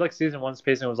 1. I feel like season 1's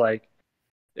pacing was like,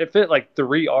 it fit like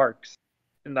 3 arcs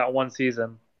in that one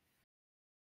season.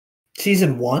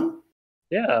 Season 1?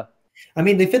 Yeah. I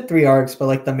mean, they fit 3 arcs, but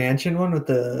like the mansion one with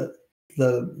the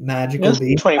magical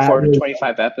beast, 24 to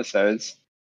 25 episodes.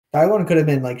 That one could have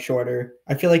been like shorter.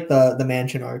 I feel like the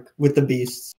mansion arc with the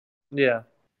beasts. Yeah.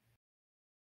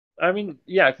 I mean,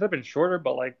 yeah, it could have been shorter,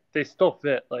 but like they still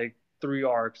fit like 3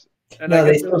 arcs. And no,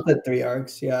 they still fit 3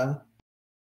 arcs. Yeah.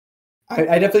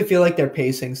 I definitely feel like they're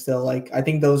pacing still. Like I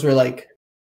think those were like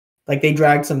they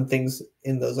dragged some things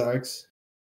in those arcs.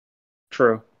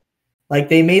 True. Like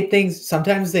they made things.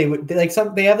 Sometimes they have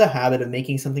the habit of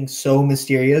making something so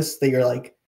mysterious that you're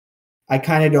like, I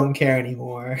kind of don't care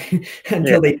anymore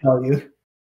until they tell you.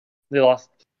 They lost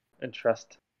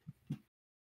interest.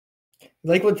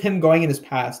 Like with him going in his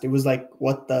past, it was like,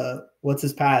 what's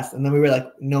his past? And then we were like,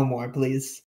 no more,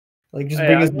 please. Like just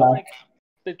bring us back. Like,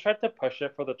 they tried to push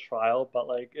it for the trial, but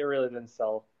like it really didn't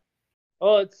sell.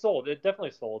 Well, it sold. It definitely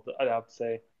sold, I'd have to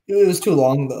say. It was too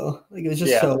long though. Like it was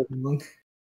just so long.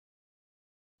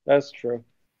 That's true.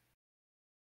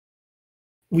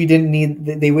 We didn't need.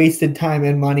 They wasted time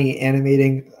and money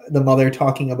animating the mother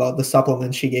talking about the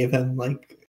supplements she gave him,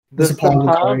 like the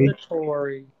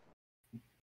suppository.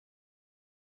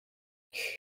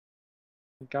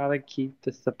 Gotta keep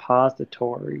the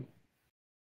suppository.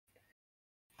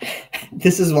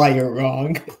 This is why you're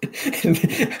wrong.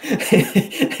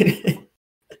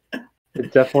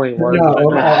 It definitely was.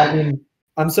 No, I mean,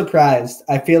 I'm surprised.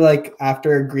 I feel like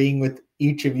after agreeing with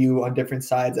each of you on different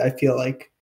sides, I feel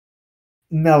like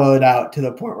mellowed out to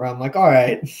the point where I'm like, all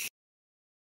right.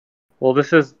 Well,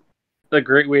 this is a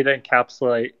great way to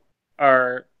encapsulate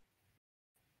our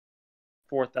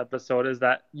 4th episode, is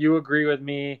that you agree with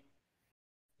me,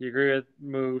 you agree with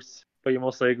Moose, but you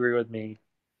mostly agree with me.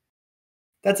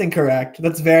 That's incorrect.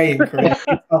 That's very incorrect.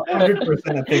 It's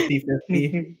 100% a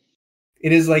 50-50.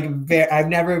 It is like I've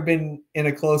never been in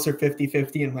a closer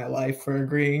 50-50 in my life for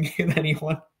agreeing with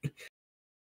anyone.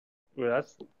 Well,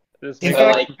 in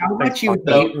fact, how much you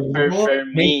hate Roswell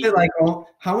makes it like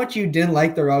how much you didn't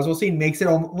like the Roswell scene makes it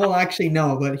well. Actually,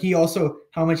 no, but he also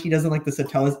how much he doesn't like the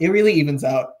Satellas. It really evens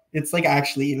out. It's like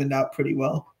actually evened out pretty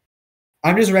well.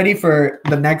 I'm just ready for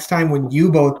the next time when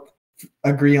you both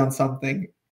agree on something.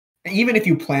 Even if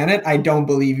you plan it, I don't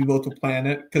believe you both will plan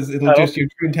it because it'll just your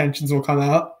true intentions will come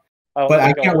out. But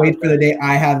I can't wait for the day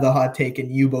I have the hot take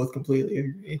and you both completely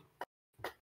agree.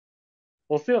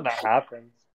 We'll see when that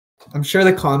happens. I'm sure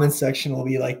the comments section will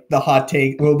be like the hot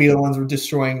take will be the ones who are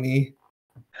destroying me.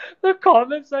 The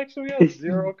comment section, we have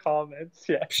 0 comments.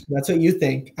 Yeah, that's what you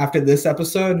think. After this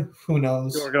episode, who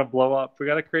knows? We're gonna blow up. We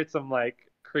gotta create some like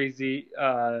crazy,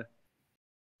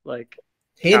 like.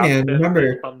 Hey man,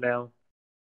 remember thumbnail.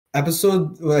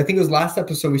 Episode? Well, I think it was last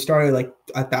episode. We started like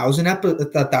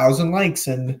 1,000 likes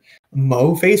and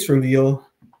Mo face reveal.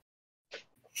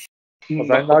 Was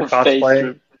that not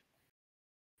cosplay?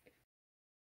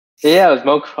 Yeah, it was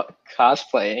Mo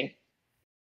cosplaying.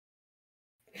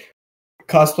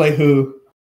 Cosplay who?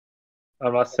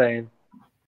 I'm not saying.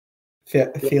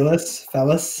 Fellas?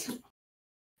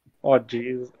 Oh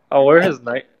jeez. Oh, where's his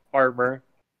knight armor?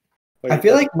 I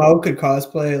feel like Mo could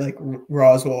cosplay like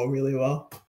Roswell really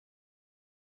well.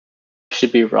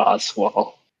 Should be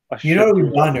Roswell. You know what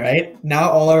we've done, right? Now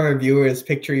all our viewers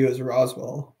picture you as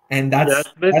Roswell, and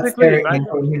that's their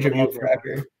image of you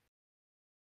forever.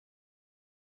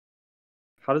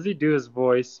 How does he do his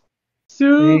voice?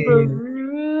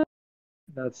 Super.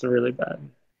 That's really bad.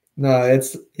 No,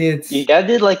 it's you gotta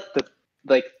do like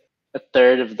a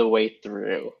third of the way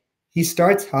through. He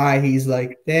starts high. He's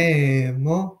like, damn,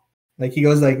 like he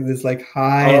goes like this, like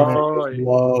high and then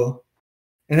low,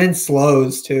 and then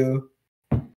slows too.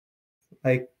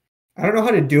 Like I don't know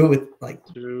how to do it with like.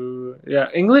 Yeah,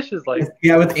 English is like.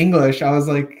 Yeah, with English, I was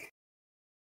like,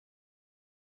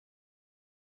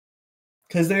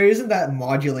 because there isn't that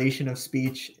modulation of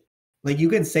speech. Like you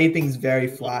can say things very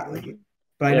flatly,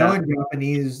 but I know in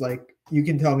Japanese, like you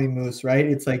can tell me Moose, right?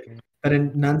 It's like that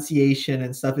enunciation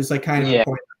and stuff is like kind of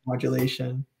important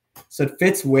modulation, so it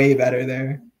fits way better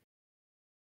there.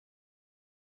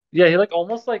 Yeah, he like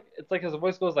almost like it's like his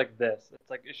voice goes like this. It's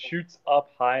like it shoots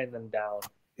up high and then down.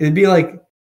 It'd be like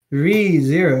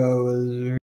 3-0 was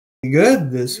really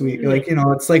good this week. Like, you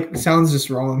know, it's like sounds just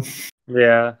wrong.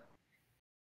 Yeah.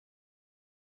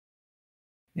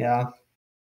 Yeah.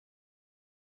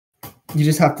 You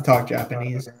just have to talk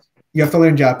Japanese. You have to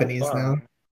learn Japanese now.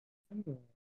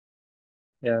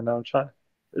 Yeah, no, I'm trying.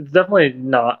 It's definitely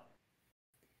not.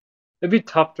 It'd be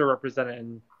tough to represent it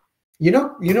in You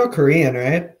know Korean,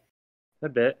 right? a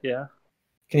bit, yeah.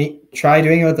 Can you try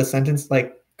doing it with a sentence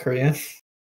like Korean?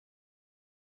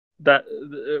 That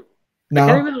I No.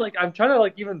 can't even like. I'm trying to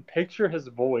like even picture his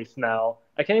voice now.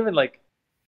 I can't even like.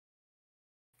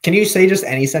 Can you say just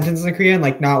any sentence in Korean,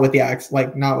 like not with the accent,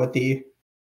 like not with the?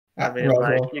 I mean, roll.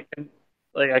 like you can,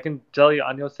 like I can tell you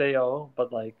안녕하세요,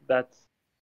 but like that's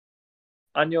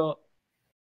안녕.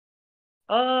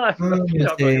 I forgot.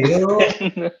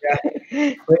 Annyeonghaseyo.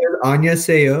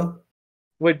 Annyeonghaseyo.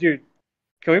 Wait, dude,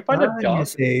 can we find a dub?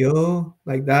 Annyeonghaseyo.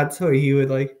 Like that's how he would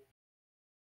like.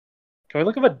 Can we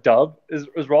look up a dub? Is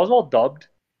Roswell dubbed?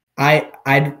 I'd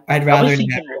How rather was he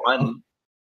never. one?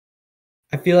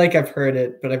 I feel like I've heard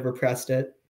it, but I've repressed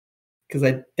it because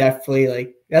I definitely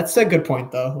like. That's a good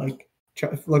point though. Like,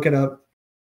 look it up.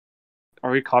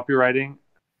 Are we copywriting?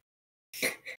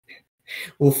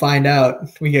 We'll find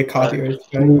out. We get copyright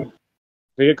strike. If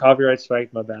we get copyright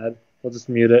strike, my bad. We'll just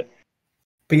mute it.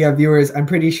 But yeah, viewers, I'm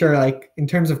pretty sure like in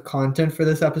terms of content for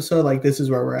this episode, like this is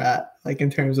where we're at. Like in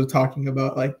terms of talking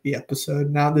about like the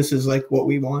episode. Now this is like what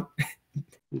we want.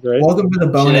 Right? Welcome to the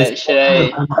bonus. Should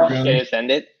I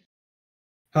send it?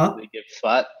 Huh? The gift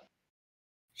spot.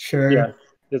 Sure. Yeah,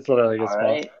 it's literally a good All spot.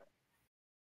 right.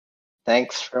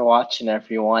 Thanks for watching,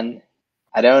 everyone.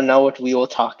 I don't know what we will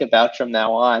talk about from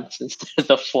now on since there's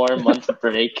a 4-month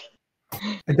break.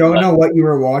 I don't know what you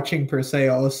were watching per se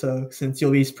also, since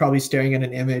you'll be probably staring at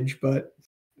an image, but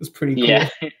it's pretty cool. Yeah.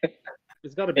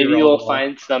 It's got to be. Maybe we'll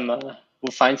find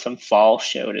some fall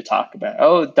show to talk about.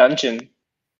 Oh, Dungeon.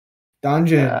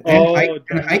 Dungeon. Yeah. And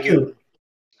Haiku.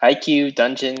 Haiku,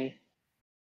 Dungeon.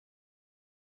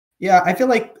 Yeah, I feel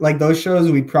like those shows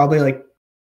we probably like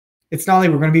it's not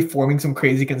like we're gonna be forming some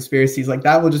crazy conspiracies. Like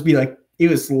that will just be like it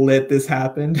was lit, this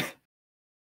happened.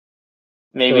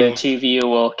 Maybe the two of you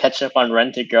will catch up on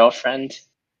Rent a Girlfriend.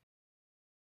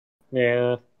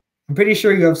 Yeah. I'm pretty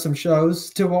sure you have some shows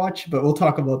to watch, but we'll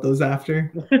talk about those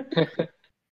after.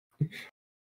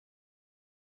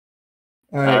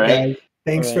 All right, guys.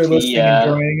 Thanks for listening and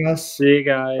joining us. See you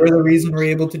guys. You're the reason we're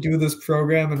able to do this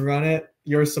program and run it.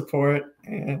 Your support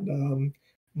and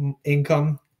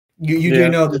income. You do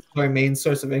know this is our main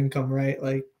source of income, right?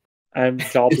 Like I'm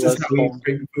jobless. This is how we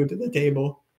bring food to the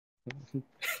table.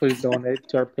 Please donate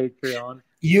to our Patreon.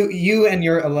 You and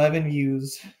your 11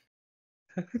 views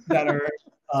that are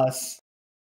us.